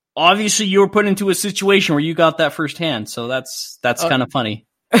obviously you were put into a situation where you got that firsthand. So that's kind of funny.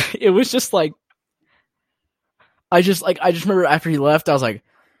 It was just like, I just remember after he left, I was like,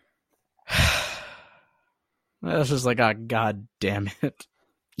 I was just like, oh, God damn it.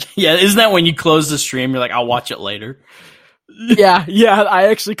 Yeah, isn't that when you close the stream? You're like, I'll watch it later. Yeah, I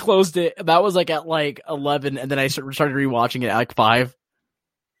actually closed it. That was like at like 11, and then I started rewatching it at like 5.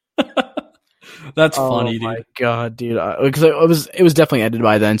 That's funny, dude. Oh my God, dude! Because it was definitely ended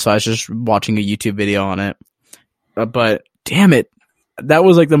by then, so I was just watching a YouTube video on it. But damn it, that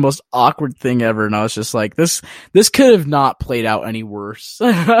was like the most awkward thing ever, and I was just like, this could have not played out any worse.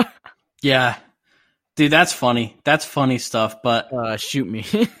 Yeah, dude, that's funny. That's funny stuff. But shoot me.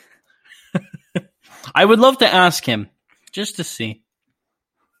 I would love to ask him just to see.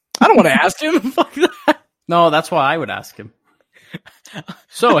 I don't want to ask him. Fuck that. No, that's why I would ask him.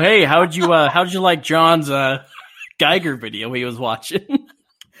 So, hey, how'd you like John's Geiger video he was watching?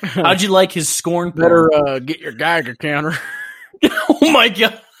 How'd you like his scorn? Better get your Geiger counter. Oh my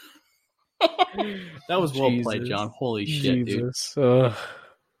God, that was well played, John. Holy shit, dude.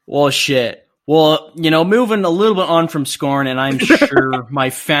 Well, shit. Well, moving a little bit on from Scorn, and I'm sure my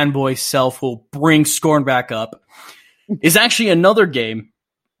fanboy self will bring Scorn back up, is actually another game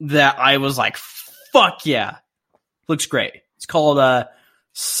that I was like, fuck yeah. Looks great. It's called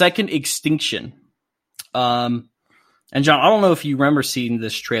Second Extinction. And John, I don't know if you remember seeing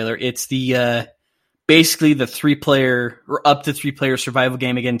this trailer. It's the basically the 3-player or up to 3-player survival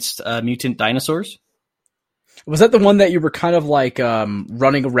game against mutant dinosaurs. Was that the one that you were kind of like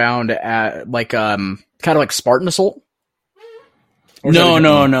running around at like kind of like Spartan Assault?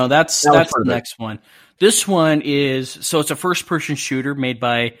 No. That's the next one. This one is it's a first-person shooter made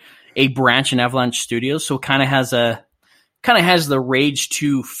by a branch in Avalanche Studios, so it kind of has the Rage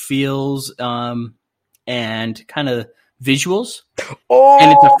 2 feels and kind of visuals. Oh,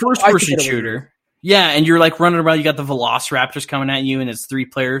 and it's a first-person shooter. Yeah, and you're like running around. You got the Velociraptors coming at you, and it's 3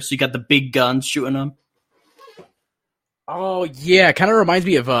 players. So you got the big guns shooting them. Oh yeah, it kind of reminds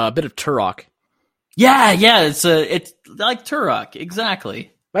me of a bit of Turok. Yeah, it's like Turok,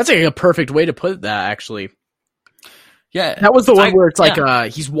 exactly. That's like a perfect way to put that, actually. Yeah, that was the one where it's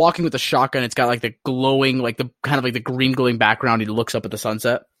like he's walking with a shotgun. It's got like the glowing, like the kind of like the green glowing background. He looks up at the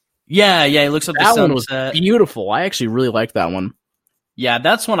sunset. Yeah, he looks up at the sunset. That one was beautiful. I actually really liked that one. Yeah,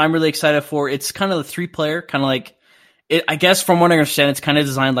 that's one I'm really excited for. It's kind of the 3-player, kind of like it. I guess from what I understand, it's kind of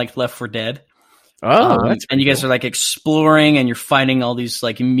designed like Left 4 Dead. Oh, and you guys are like exploring, and you're fighting all these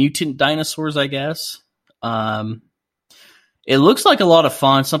like mutant dinosaurs, I guess. It looks like a lot of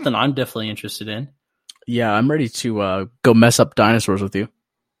fun. Something I'm definitely interested in. Yeah, I'm ready to go mess up dinosaurs with you.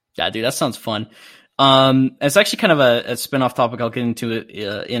 Yeah, dude, that sounds fun. It's actually kind of a spin-off topic. I'll get into it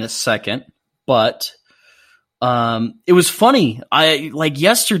in a second, but it was funny.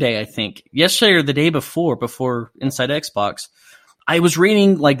 Yesterday or the day before Inside Xbox, I was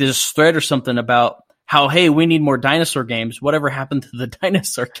reading like this thread or something about how, hey, we need more dinosaur games. Whatever happened to the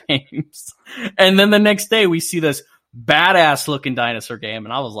dinosaur games? And then the next day we see this badass looking dinosaur game,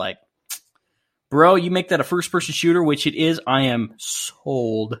 and I was like, bro, you make that a first person shooter, which it is. I am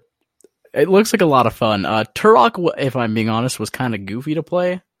sold. It looks like a lot of fun. Turok, if I'm being honest, was kind of goofy to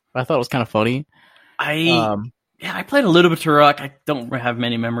play. I thought it was kind of funny. I played a little bit of Turok. I don't have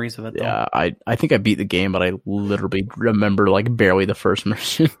many memories of it, though. Yeah, I think I beat the game, but I literally remember like barely the first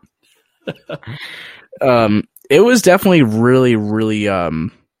mission. It was definitely really, really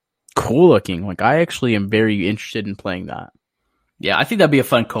cool looking. Like, I actually am very interested in playing that. Yeah, I think that'd be a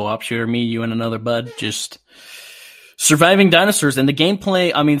fun co-op shooter. Me, you, and another bud, just surviving dinosaurs. And the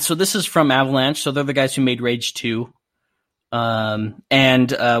gameplay, I mean, so this is from Avalanche, so they're the guys who made Rage 2. And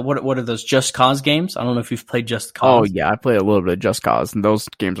what are those Just Cause games? I don't know if you've played Just Cause. Oh yeah, I played a little bit of Just Cause, and those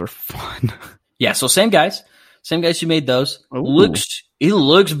games are fun. Yeah, so same guys who made those. Ooh. It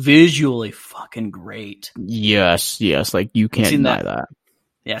looks visually fucking great. Yes, like you can't deny that.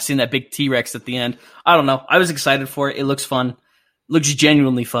 Yeah, seeing that big T-Rex at the end. I don't know. I was excited for it. It looks fun. Looks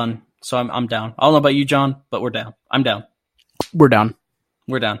genuinely fun. So I'm down. I don't know about you, John, but we're down. I'm down. We're down.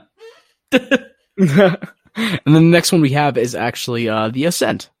 We're down. And then the next one we have is actually the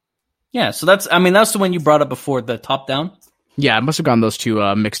Ascent. Yeah, so that's the one you brought up before, the top down. Yeah, I must have gotten those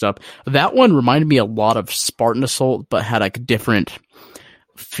two mixed up. That one reminded me a lot of Spartan Assault, but had like a different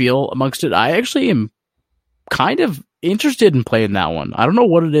feel amongst it. I actually am kind of interested in playing that one. I don't know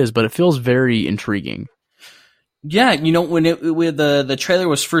what it is, but it feels very intriguing. Yeah, when the trailer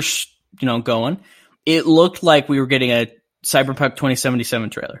was first going, it looked like we were getting a Cyberpunk 2077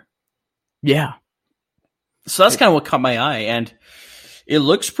 trailer. Yeah. So that's kind of what caught my eye, and it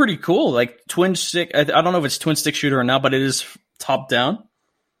looks pretty cool. Like twin stick. I don't know if it's twin stick shooter or not, but it is top down.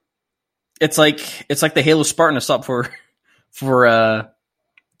 It's like the Halo Spartan Assault for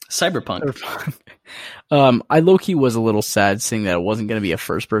Cyberpunk. I low-key was a little sad seeing that it wasn't going to be a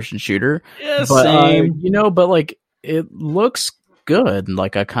first-person shooter. Yeah, but, same. But like it looks good.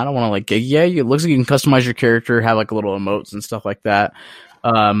 Like I kind of want to it looks like you can customize your character, have like little emotes and stuff like that.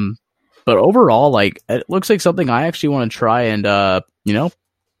 But overall, like it looks like something I actually want to try and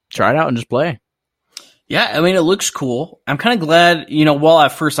try it out and just play. Yeah, I mean it looks cool. I'm kind of glad. While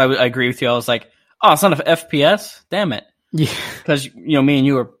at first I agree with you, I was like, oh, it's not an FPS. Damn it. Yeah, because me and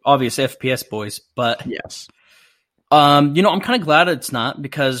you are obvious FPS boys, but yes, I'm kind of glad it's not,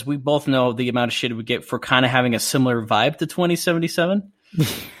 because we both know the amount of shit we get for kind of having a similar vibe to 2077.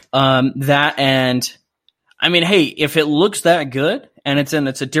 That, and I mean, hey, if it looks that good and it's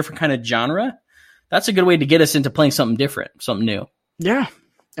a different kind of genre, that's a good way to get us into playing something different, something new. Yeah,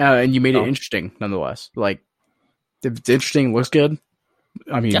 and you made it interesting nonetheless. Like if it's interesting, looks good.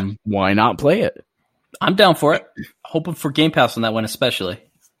 I mean, why not play it? I'm down for it. Hoping for Game Pass on that one, especially.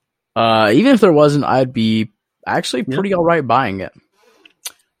 Even if there wasn't, I'd be actually pretty all right buying it.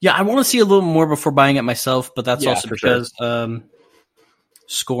 Yeah, I want to see a little more before buying it myself, but that's also because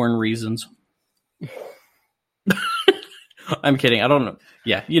scoring reasons. I'm kidding. I don't know.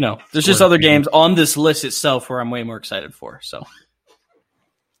 Yeah, there's just other games on this list itself where I'm way more excited for. So,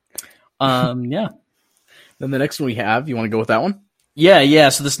 yeah. Then the next one we have, you want to go with that one? Yeah.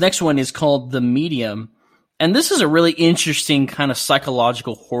 So this next one is called The Medium. And this is a really interesting kind of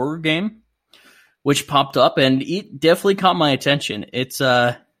psychological horror game, which popped up, and it definitely caught my attention. It's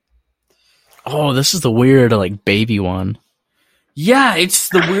oh, this is the weird like baby one. Yeah, it's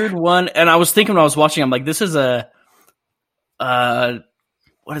the weird one. And I was thinking when I was watching, I'm like, this is a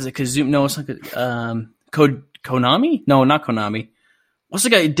what is it? Kazoo? No, it's like Konami? No, not Konami. What's the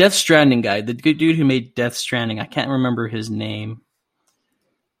guy? Death Stranding guy, the good dude who made Death Stranding. I can't remember his name.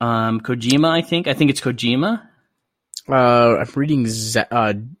 Kojima, I think it's Kojima. I'm reading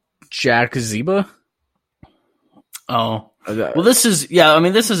Jack Ziba. Oh, well, this is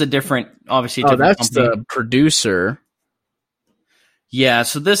this is a different, obviously. That's company. The producer. Yeah,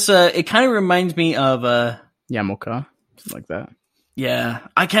 so this it kind of reminds me of Yamoka, something like that. Yeah,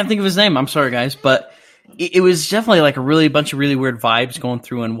 I can't think of his name. I'm sorry, guys, but it was definitely like a bunch of really weird vibes going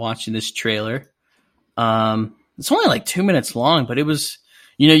through and watching this trailer. It's only like 2 minutes long, but it was.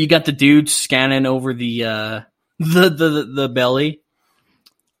 You got the dude scanning over the belly,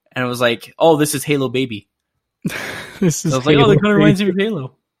 and it was like, oh, this is Halo Baby. This is. I was like, oh, that kind of reminds me of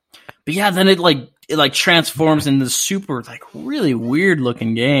Halo. But yeah, then it transforms into this super like really weird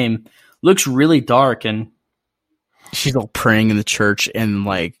looking game. Looks really dark, and she's all praying in the church, and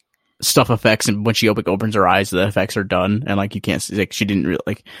like stuff effects, and when she opens her eyes, the effects are done, and like you can't see, like she didn't really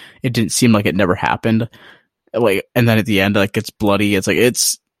like it didn't seem like it never happened. Like, and then at the end, like it's bloody. It's like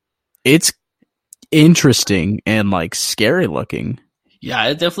it's interesting and like scary looking. Yeah,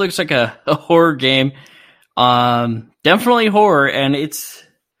 it definitely looks like a horror game. Definitely horror, and it's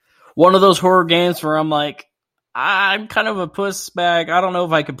one of those horror games where I'm like, I'm kind of a puss bag. I don't know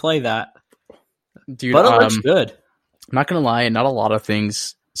if I could play that, dude. But it looks good. I'm not gonna lie, not a lot of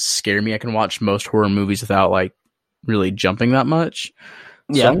things scare me. I can watch most horror movies without like really jumping that much.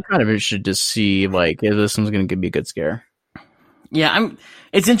 Yeah, so I'm kind of interested to see like if this one's going to give me a good scare. Yeah,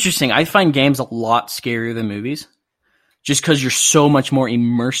 it's interesting. I find games a lot scarier than movies, just because you're so much more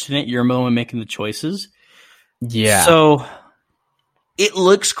immersed in it. You're the one making the choices. Yeah. So it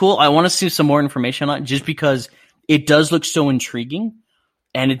looks cool. I want to see some more information on it, just because it does look so intriguing,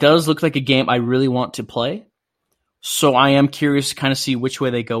 and it does look like a game I really want to play. So I am curious to kind of see which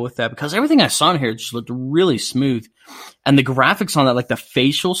way they go with that, because everything I saw in here just looked really smooth. And the graphics on that, like the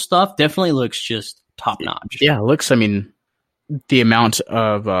facial stuff, definitely looks just top notch. Yeah, it looks, I mean, the amount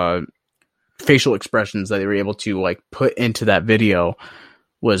of facial expressions that they were able to like put into that video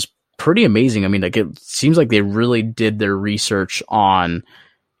was pretty amazing. I mean, like it seems like they really did their research on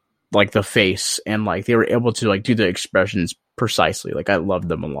like the face, and like they were able to like do the expressions precisely. Like I loved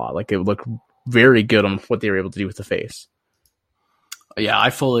them a lot. Like it looked very good on what they were able to do with the face. Yeah, I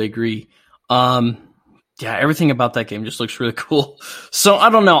fully agree. Yeah, everything about that game just looks really cool. So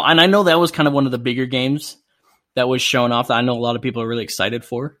I don't know, and I know that was kind of one of the bigger games that was shown off that I know a lot of people are really excited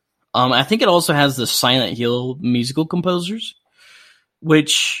for. I think it also has the Silent Hill musical composers,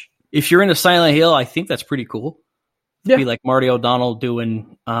 which if you're into Silent Hill, I think that's pretty cool. Yeah. Be like Marty O'Donnell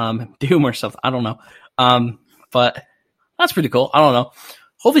doing Doom or something. I don't know. But that's pretty cool. I don't know.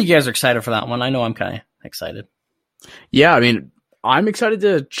 Hopefully you guys are excited for that one. I know I'm kind of excited. Yeah, I mean, I'm excited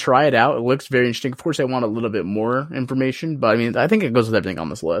to try it out. It looks very interesting. Of course, I want a little bit more information, but I mean, I think it goes with everything on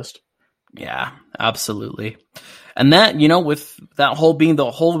this list. Yeah, absolutely. And that, with that whole being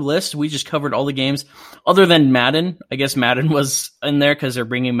the whole list, we just covered all the games other than Madden. I guess Madden was in there because they're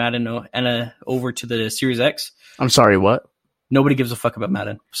bringing Madden over to the Series X. I'm sorry, what? Nobody gives a fuck about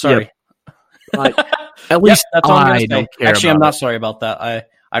Madden. Sorry. Yep. At least that's all I don't care. Actually, I'm not sorry about that.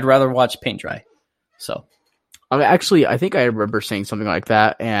 I'd rather watch paint dry. So. Actually, I think I remember saying something like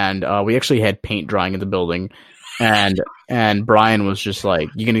that, and we actually had paint drying in the building, and Brian was just like,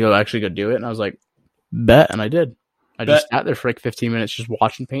 "You gonna go do it?" And I was like, "Bet," and I did. I just sat there for like 15 minutes just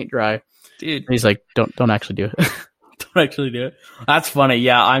watching paint dry. Dude, and he's like, "Don't actually do it." Don't actually do it. That's funny.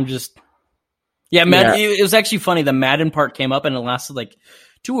 Yeah, Madden. Yeah. It was actually funny. The Madden part came up and it lasted like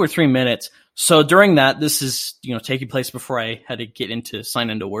 2 or 3 minutes. So during that, this is taking place before I had to sign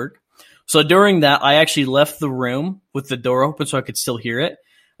into work. So during that, I actually left the room with the door open so I could still hear it,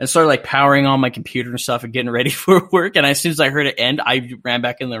 and started like powering on my computer and stuff and getting ready for work. And as soon as I heard it end, I ran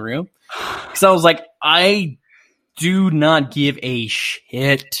back in the room because I was like, I do not give a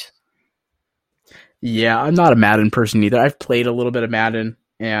shit. Yeah, I'm not a Madden person either. I've played a little bit of Madden,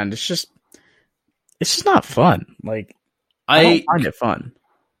 and it's just not fun. Like, I don't find it fun.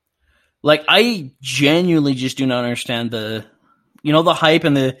 Like, I genuinely just do not understand the hype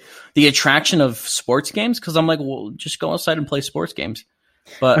and the attraction of sports games, because I'm like, well, just go outside and play sports games.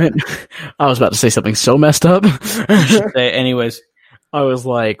 But I was about to say something so messed up. Anyways, I was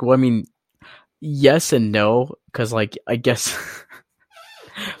like, well, I mean, yes and no, because like I guess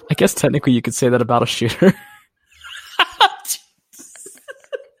technically you could say that about a shooter.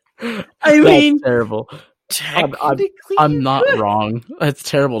 I mean, that's terrible. I'm not wrong. It's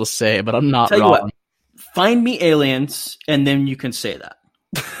terrible to say, but I'm not wrong. What, find me aliens, and then you can say that.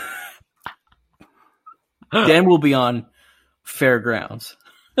 Then we'll be on fair grounds.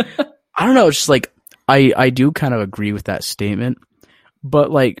 I don't know. It's just like I do kind of agree with that statement,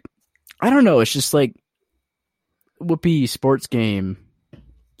 but like I don't know. It's just like whoopee sports game,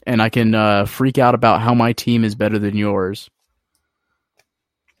 and I can freak out about how my team is better than yours.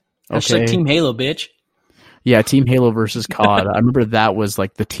 Okay. It's like Team Halo, bitch. Yeah, Team Halo versus COD. I remember that was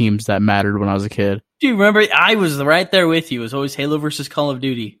like the teams that mattered when I was a kid. Do you remember? I was right there with you. It was always Halo versus Call of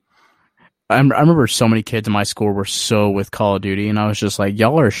Duty. I remember so many kids in my school were so with Call of Duty, and I was just like,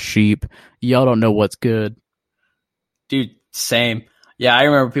 y'all are sheep. Y'all don't know what's good. Dude, same. Yeah, I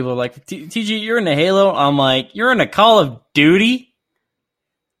remember people were like, TG, you're in a Halo? I'm like, you're in a Call of Duty?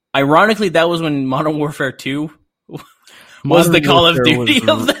 Ironically, that was when Modern Warfare 2 was the Call of Duty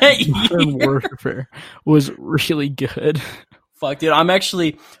of that year. Modern Warfare was really good. Fuck,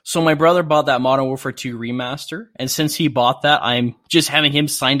 dude. So my brother bought that Modern Warfare 2 remaster, and since he bought that, I'm just having him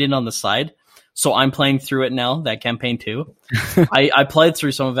signed in on the side. So I'm playing through it now, that campaign too. I played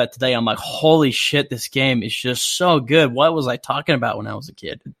through some of that today. I'm like, holy shit, this game is just so good. What was I talking about when I was a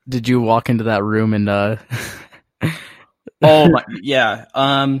kid? Did you walk into that room and Oh my, yeah.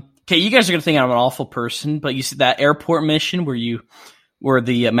 Okay, you guys are gonna think I'm an awful person, but you see that airport mission where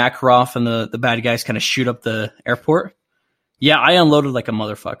the Makarov and the bad guys kind of shoot up the airport? Yeah, I unloaded like a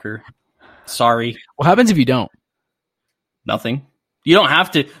motherfucker. Sorry. What happens if you don't? Nothing. You don't have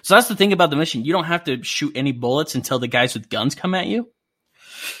to. So that's the thing about the mission. You don't have to shoot any bullets until the guys with guns come at you.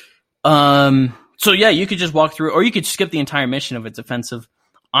 So yeah, you could just walk through, or you could skip the entire mission if it's offensive.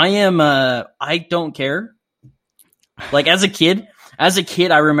 I don't care. Like as a kid,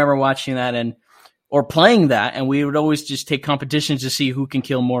 I remember watching that or playing that, and we would always just take competitions to see who can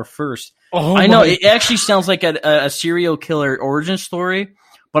kill more first. Oh, I know it actually sounds like a serial killer origin story,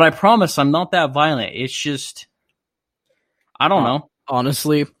 but I promise I'm not that violent. It's just, I don't know.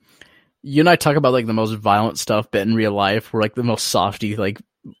 Honestly, you and I talk about like the most violent stuff, but in real life, we're like the most softy, like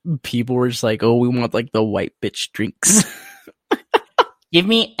people were just like, oh, we want like the white bitch drinks. Give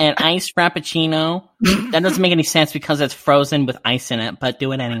me an iced frappuccino. That doesn't make any sense because it's frozen with ice in it, but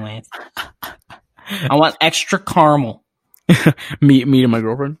do it anyways. I want extra caramel. me and my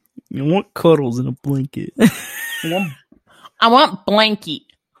girlfriend. You want cuddles in a blanket. I want blanket.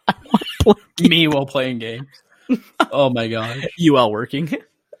 Me while playing games. Oh my gosh. You while working.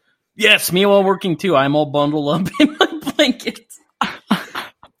 Yes, me while working too. I'm all bundled up in my blanket.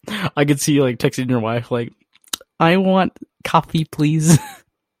 I could see you like texting your wife like, I want coffee, please.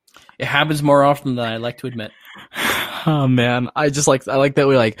 It happens more often than I like to admit. Oh man, I like that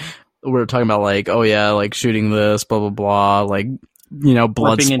we were talking about like, oh yeah, like shooting this, blah blah blah, like, you know,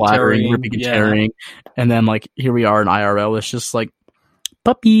 blood Ripping and splattering, tearing, ripping and yeah. tearing, and then like here we are in IRL. It's just like,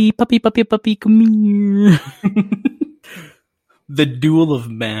 puppy, puppy, puppy, puppy, come here. The duel of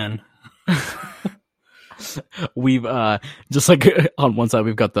man. We've just like on one side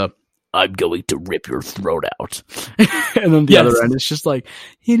we've got the I'm going to rip your throat out, and then the Yes. other end it's just like,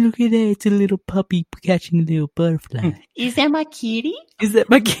 hey, look at that, it's a little puppy catching a little butterfly. Is that my kitty? Is that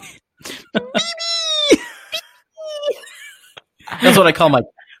my kid? That's what I call my.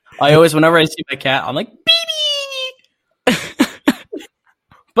 I always, whenever I see my cat, I'm like, baby.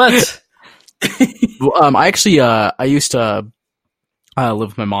 But I actually I used to live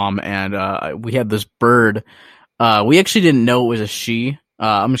with my mom, and we had this bird. We actually didn't know it was a she.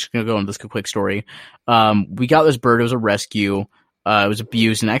 I'm just gonna go into this quick story. We got this bird. It was a rescue. It was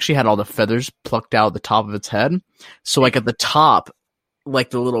abused and actually had all the feathers plucked out the top of its head. So like at the top, like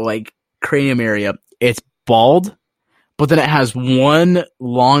the little like cranium area, it's bald, but then it has one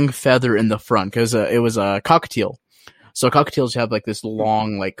long feather in the front because it was a cockatiel. So cockatiels have like this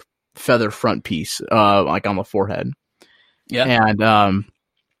long like feather front piece, like on the forehead. yeah, And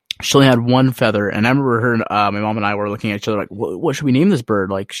she only had one feather, and I remember her, my mom and I were looking at each other like, what should we name this bird?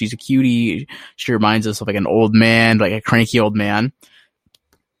 Like, she's a cutie. She reminds us of like an old man, like a cranky old man.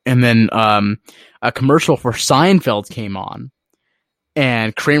 And then a commercial for Seinfeld came on,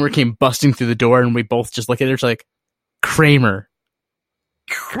 and Kramer came busting through the door, and we both just look at her like, Kramer.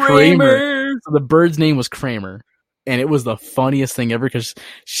 Kramer. So the bird's name was Kramer. And it was the funniest thing ever because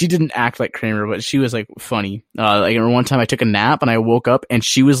she didn't act like Kramer, but she was like funny. Like one time I took a nap and I woke up and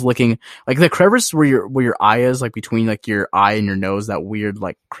she was licking like the crevice where your eye is, like between like your eye and your nose, that weird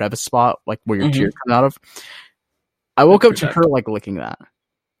like crevice spot, like where your tears come out of. I woke up to her like licking that.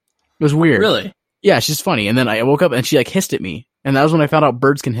 It was weird. Really? Yeah, she's funny. And then I woke up and she like hissed at me, and that was when I found out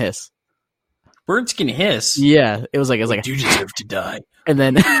birds can hiss. Birds can hiss. Yeah, it was like You deserve to die. and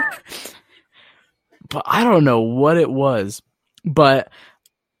then. But I don't know what it was, but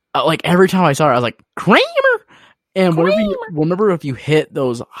like every time I saw her, I was like, Kramer! And whenever if you hit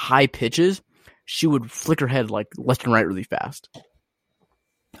those high pitches, she would flick her head like left and right really fast.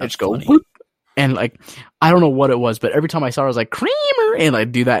 I just go, whoop. And like, I don't know what it was, but every time I saw her, I was like, Kramer! And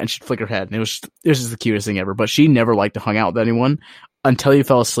I'd do that and she'd flick her head. And it was just the cutest thing ever. But she never liked to hang out with anyone until you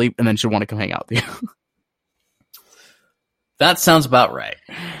fell asleep, and then she'd want to come hang out with you. That sounds about right.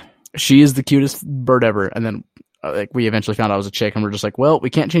 She is the cutest bird ever. And then like we eventually found out I was a chick, and we're just like, well, we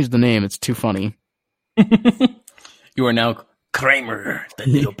can't change the name. It's too funny. You are now Kramer, the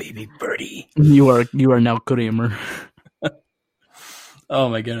little baby birdie. You are now Kramer. Oh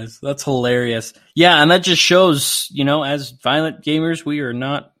my goodness, that's hilarious. Yeah, and that just shows, you know, as violent gamers, we are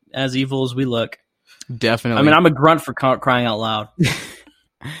not as evil as we look. Definitely. I mean, I'm a grunt for crying out loud.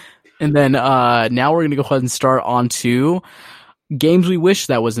 And then now we're going to go ahead and start on to games we wish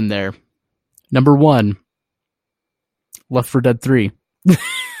that was in there. Number 1, Left 4 Dead 3.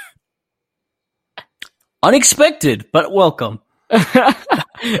 Unexpected, but welcome.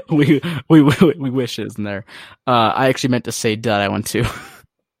 we wish it was in there. I actually meant to say Dead Island 2.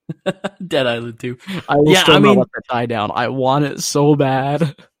 Dead Island 2. I will still not let that die down. I want it so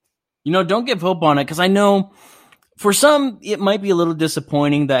bad. You know, don't give hope on it, because I know for some it might be a little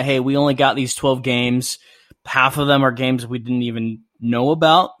disappointing that, hey, we only got these 12 games. Half of them are games we didn't even know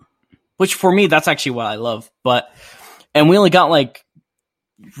about, which for me, that's actually what I love. And we only got like,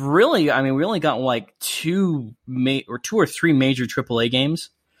 really, I mean, we only got like two or three major AAA games.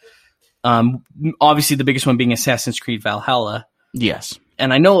 Obviously the biggest one being Assassin's Creed Valhalla. Yes.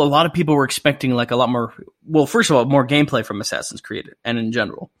 And I know a lot of people were expecting like a lot more, well, first of all, more gameplay from Assassin's Creed and in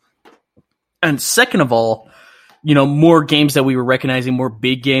general. And second of all, you know, more games that we were recognizing, more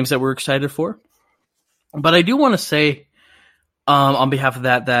big games that we're excited for. But I do want to say, on behalf of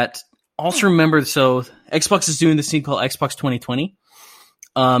that also remember, so Xbox is doing this thing called Xbox 2020.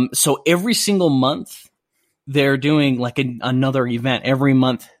 So every single month, they're doing like another event every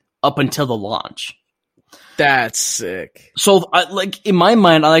month up until the launch. That's sick. So, like in my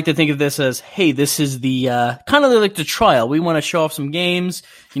mind, I like to think of this as, hey, this is the kind of like the trial. We want to show off some games.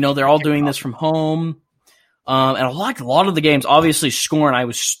 You know, they're all doing this from home, and I like a lot of the games. Obviously, Scorn, I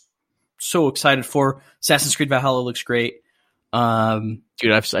was so excited for. Assassin's Creed Valhalla looks great. Dude,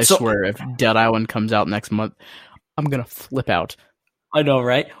 I swear, if Dead Island comes out next month, I'm gonna flip out. I know,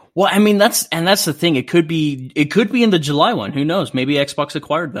 right? Well, I mean, that's the thing. It could be in the July one. Who knows? Maybe Xbox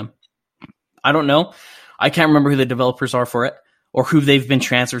acquired them. I don't know. I can't remember who the developers are for it or who they've been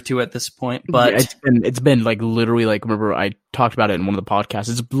transferred to at this point. But yeah, it's been like literally like, remember I talked about it in one of the podcasts.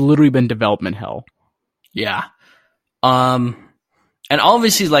 It's literally been development hell. Yeah. And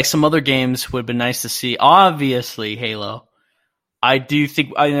obviously, like some other games would have been nice to see. Obviously, Halo. I do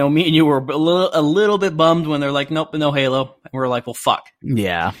think, I know me and you were a little bit bummed when they're like, nope, no Halo. And we're like, well, fuck.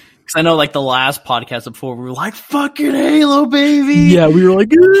 Yeah. Because I know like the last podcast before, we were like, fucking Halo, baby. Yeah, we were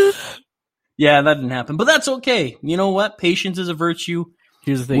like, yeah, that didn't happen. But that's okay. You know what? Patience is a virtue.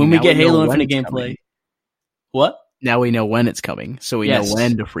 Here's the thing. When we get Halo when Infinite gameplay. coming. What? Now we know when it's coming, so we know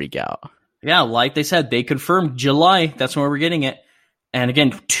when to freak out. Yeah, like they said, they confirmed July. That's when we're getting it. And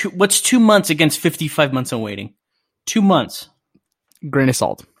again, what's 2 months against 55 months of waiting? 2 months. Grain of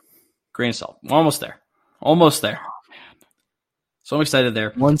salt. Grain of salt. Almost there. Almost there. Oh, man. So I'm excited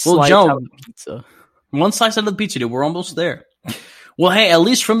there. One slice out of the pizza. One slice out of the pizza, dude. We're almost there. Well, hey, at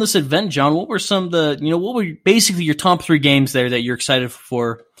least from this event, John, what were some of the, what were basically your top 3 games there that you're excited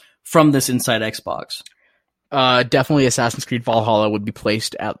for from this Inside Xbox? Definitely Assassin's Creed Valhalla would be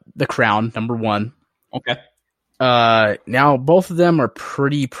placed at the crown, number 1. Okay. Now both of them are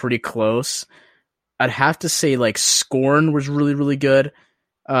pretty close. I'd have to say like Scorn was really, really good,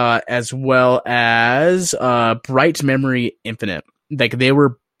 as well as Bright Memory Infinite. Like they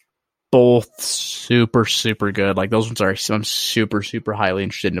were both super good. Like those ones are I'm super highly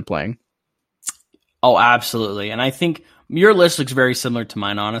interested in playing. Oh, absolutely. And I think your list looks very similar to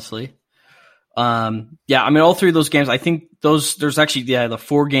mine, honestly. Yeah, I mean all 3 of those games, I think there's actually the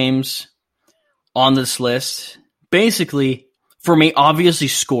 4 games on this list. Basically, for me, obviously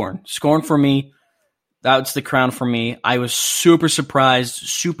Scorn. Scorn for me, that's the crown for me. I was super surprised,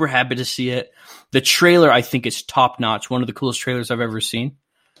 super happy to see it. The trailer, I think, is top notch. One of the coolest trailers I've ever seen.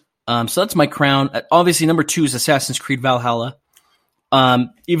 So that's my crown. Obviously, number 2 is Assassin's Creed Valhalla.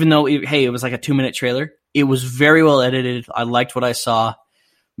 Even though, it was like a 2-minute trailer, it was very well edited. I liked what I saw.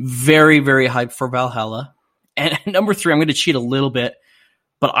 Very, very hyped for Valhalla. And number 3, I'm going to cheat a little bit,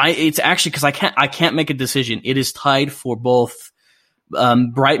 but it's actually because I can't make a decision. It is tied for both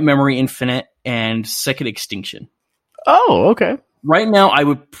Bright Memory Infinite and Second Extinction. Oh, okay. Right now, I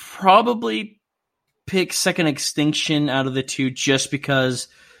would probably pick Second Extinction out of the 2 just because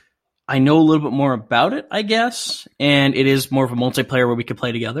I know a little bit more about it, I guess, and it is more of a multiplayer where we could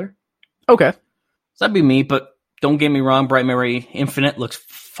play together. Okay. So that'd be me, but don't get me wrong, Bright Memory Infinite looks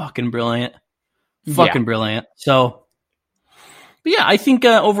fucking brilliant. Brilliant. So, but yeah, I think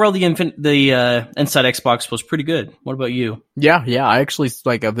overall the Inside Xbox was pretty good. What about you? Yeah. I actually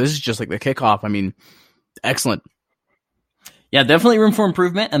this is just like the kickoff. I mean, excellent. Yeah, definitely room for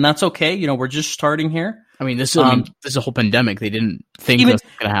improvement, and that's okay. We're just starting here. I mean, this is a whole pandemic. They didn't think this was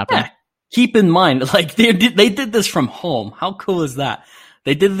going to happen. Yeah, keep in mind, like they did this from home. How cool is that?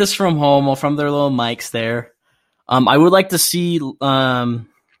 They did this from home, from their little mics there. I would like to see,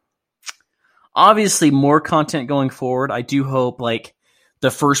 obviously, more content going forward. I do hope like the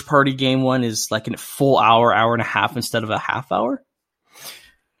first party game one is like a full hour and a half instead of a half hour.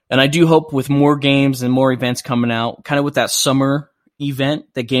 And I do hope with more games and more events coming out, kind of with that summer event,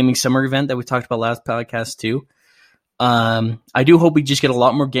 the gaming summer event that we talked about last podcast too. I do hope we just get a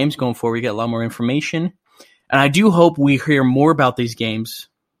lot more games going forward. We get a lot more information. And I do hope we hear more about these games,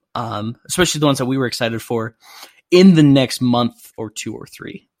 especially the ones that we were excited for, in the next month or 2 or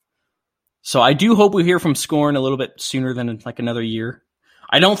 3. So I do hope we hear from Scorn a little bit sooner than like another year.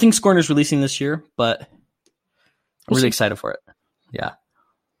 I don't think Scorn is releasing this year, but I'm really excited for it. Yeah.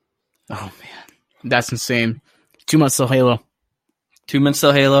 Oh, man. That's insane. 2 months till Halo. 2 months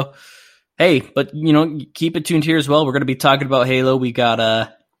till Halo. Hey, but, keep it tuned here as well. We're going to be talking about Halo. We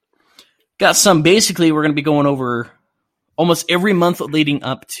got some, basically, we're going to be going over almost every month leading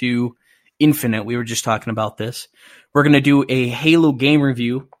up to Infinite. We were just talking about this. We're going to do a Halo game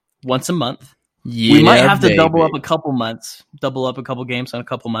review once a month. Yeah, we might have to double up a couple games on a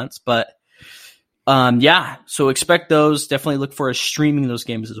couple months, but yeah, so expect those. Definitely look for us streaming those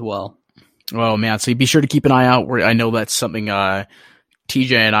games as well. Oh man, so be sure to keep an eye out. I know that's something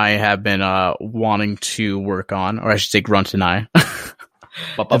TJ and I have been wanting to work on, or I should say Grunt and I.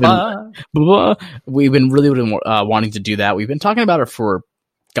 We've been really wanting to do that. We've been talking about it for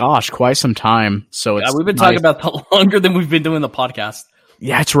quite some time. So it's we've been talking about that longer than we've been doing the podcast.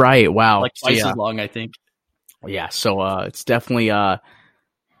 Yeah, that's right. Wow. Like twice as long, I think. Yeah, so it's definitely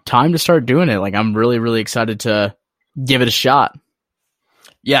time to start doing it. Like I'm really excited to give it a shot.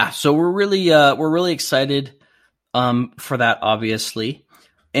 Yeah, so we're really excited for that, obviously.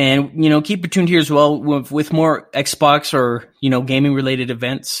 And, keep it tuned here as well with more Xbox or, gaming related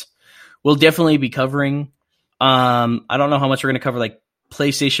events. We'll definitely be covering. I don't know how much we're going to cover like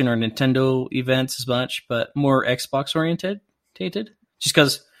PlayStation or Nintendo events as much, but more Xbox oriented, just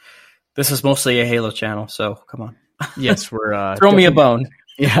because this is mostly a Halo channel. So come on. Yes, we're throw me a bone.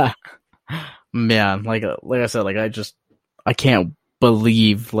 Yeah, man. Like I said, I can't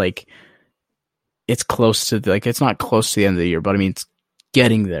believe it's close to it's not close to the end of the year, but I mean it's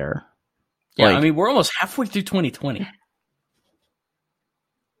getting there. Yeah, we're almost halfway through 2020.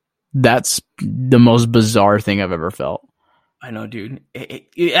 That's the most bizarre thing I've ever felt. I know, dude.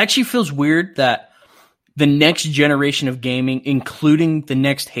 It actually feels weird that the next generation of gaming, including the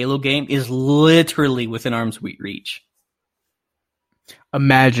next Halo game, is literally within arm's reach.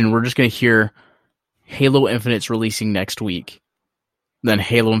 Imagine we're just going to hear Halo Infinite's releasing next week. Then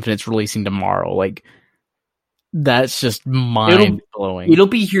Halo Infinite's releasing tomorrow. That's just mind-blowing. It'll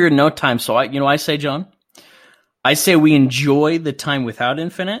be here in no time. So, I say, John, I say we enjoy the time without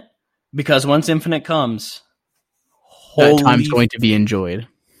Infinite, because once Infinite comes, that time's going to be enjoyed.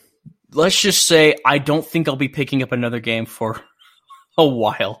 Let's just say I don't think I'll be picking up another game for a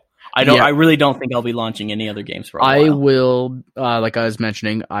while. I really don't think I'll be launching any other games for a while. I will, like I was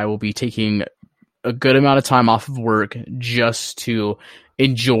mentioning, I will be taking a good amount of time off of work just to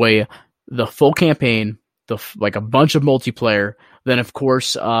enjoy the full campaign, a bunch of multiplayer. Then, of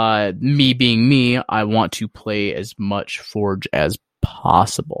course, me being me, I want to play as much Forge as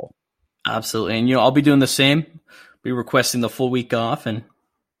possible. Absolutely. And, I'll be doing the same. Be requesting the full week off, and,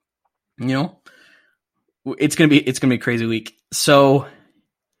 it's going to be a crazy week. So,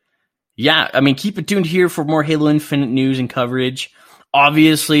 yeah, keep it tuned here for more Halo Infinite news and coverage.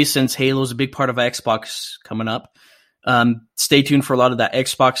 Obviously, since Halo is a big part of Xbox coming up, stay tuned for a lot of that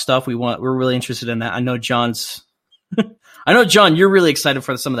Xbox stuff. We're really interested in that. I know John, you're really excited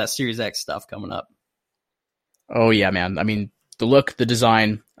for some of that Series X stuff coming up. Oh yeah, man. The look, the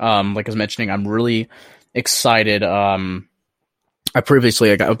design, like I was mentioning, I'm really excited. I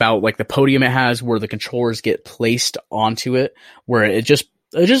previously about the podium it has, where the controllers get placed onto it, where it just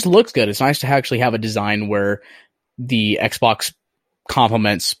looks good. It's nice to actually have a design where the Xbox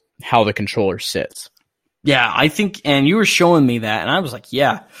complements how the controller sits. Yeah, I think, and you were showing me that, and I was like,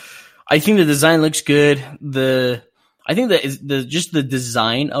 yeah, I think the design looks good. I think that just the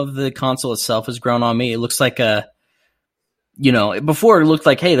design of the console itself has grown on me. It looks like before it looked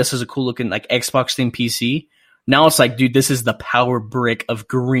like, hey, this is a cool looking Xbox themed PC. Now it's like, dude, this is the power brick of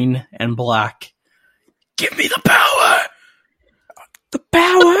green and black. Give me the power. The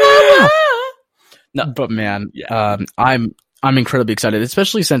power. No, but man, yeah. I'm incredibly excited,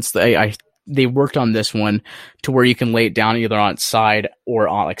 especially since they worked on this one to where you can lay it down either on its side or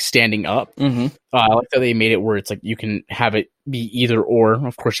on standing up. Mm-hmm. I like that they made it where it's you can have it be either or.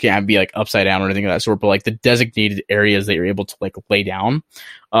 Of course, you can't have it be upside down or anything of that sort, but the designated areas that you're able to lay down.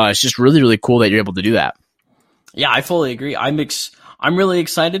 It's just really, really cool that you're able to do that. Yeah, I fully agree. I'm really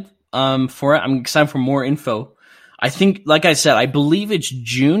excited for it. I'm excited for more info. I think, like I said, I believe it's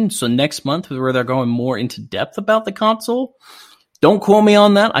June, so next month, where they're going more into depth about the console. Don't quote me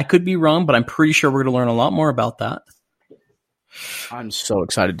on that. I could be wrong, but I'm pretty sure we're going to learn a lot more about that. I'm so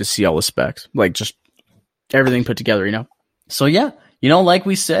excited to see all the specs, just everything put together, So yeah, like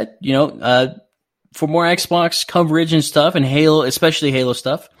we said, for more Xbox coverage and stuff, and Halo, especially Halo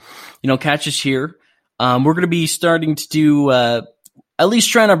stuff, catch us here. We're going to be starting to do, at least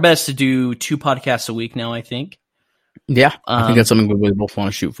trying our best to do 2 podcasts a week now, I think. Yeah, I think that's something we both want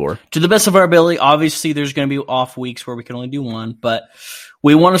to shoot for. To the best of our ability. Obviously, there's going to be off weeks where we can only do 1, but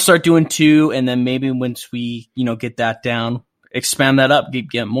we want to start doing 2, and then maybe once we, get that down, expand that up,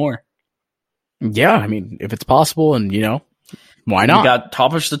 get more. Yeah, if it's possible, and, why not? We got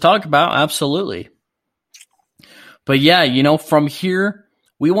topics to talk about, absolutely. But yeah, from here,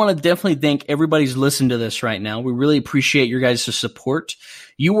 we want to definitely thank everybody who's listening to this right now. We really appreciate your guys' support.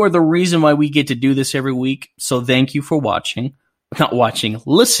 You are the reason why we get to do this every week. So thank you for watching. Not watching,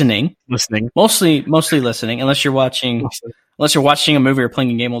 listening. Listening. Mostly listening, unless you're watching a movie or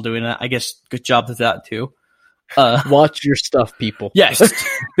playing a game while doing that. I guess good job with that too. Watch your stuff, people. Yes.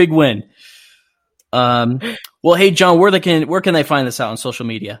 Big win. Well, hey John, where can they find us out on social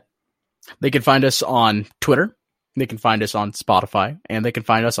media? They can find us on Twitter. They can find us on Spotify, and they can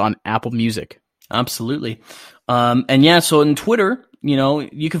find us on Apple Music. Absolutely. And yeah, so in Twitter,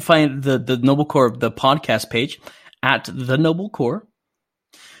 you can find the Noble Core, the podcast page at the Noble Core.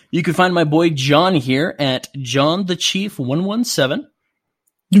 You can find my boy John here at John the Chief 117.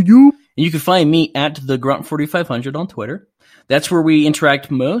 And you can find me at the Grunt 4500 on Twitter. That's where we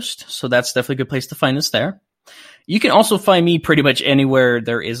interact most, so that's definitely a good place to find us there. You can also find me pretty much anywhere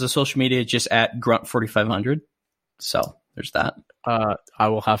there is a social media, just at Grunt4500. So there's that. I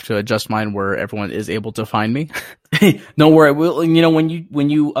will have to adjust mine where everyone is able to find me. Don't worry. We'll, when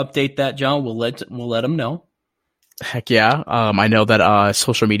you update that, John, we'll let them know. Heck yeah. I know that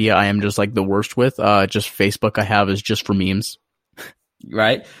social media I am just like the worst with. Just Facebook I have is just for memes.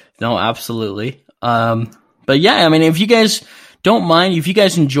 Right? No, absolutely. But yeah, I mean, if you guys don't mind, if you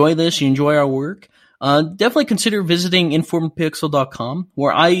guys enjoy this, you enjoy our work, definitely consider visiting informedpixel.com,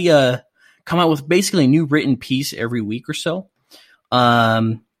 where I come out with basically a new written piece every week or so.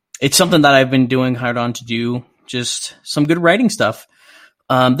 It's something that I've been doing hard on to do, just some good writing stuff.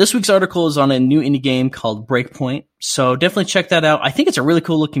 This week's article is on a new indie game called Breakpoint, so definitely check that out. I think it's a really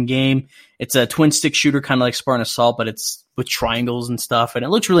cool looking game. It's a twin stick shooter, kind of like Spartan Assault, but it's with triangles and stuff, and it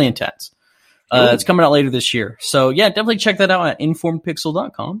looks really intense. It's coming out later this year. So yeah, definitely check that out at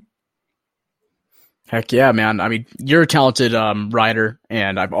informedpixel.com. Heck yeah, man. I mean, you're a talented writer,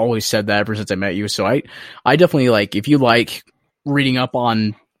 and I've always said that ever since I met you. So I definitely like, if you like reading up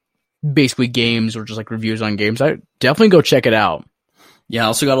on basically games or just like reviews on games, I definitely go check it out. Yeah, I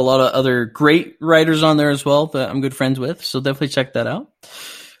also got a lot of other great writers on there as well that I'm good friends with, so definitely check that out.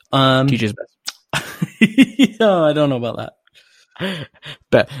 TJ's best. No, I don't know about that.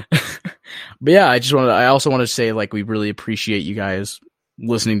 But yeah, I also want to say, like, we really appreciate you guys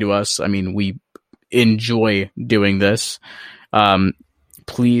listening to us. I mean, we enjoy doing this.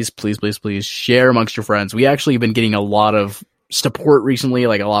 Please share amongst your friends. We actually have been getting a lot of support recently,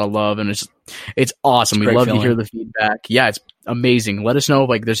 like a lot of love, and it's awesome. We love to hear the feedback. Yeah, it's amazing. Let us know if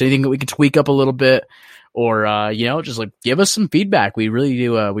like there's anything that we can tweak up a little bit, or just like give us some feedback. We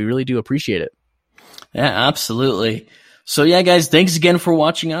really do appreciate it. Yeah, absolutely. So yeah, guys, thanks again for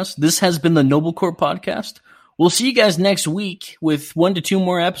watching us. This has been the Noble Corp podcast. We'll see you guys next week with 1 to 2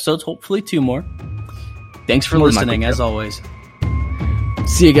 more episodes, hopefully 2 more. Thanks for listening, as always.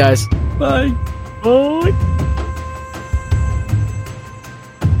 See you guys. Bye. Bye.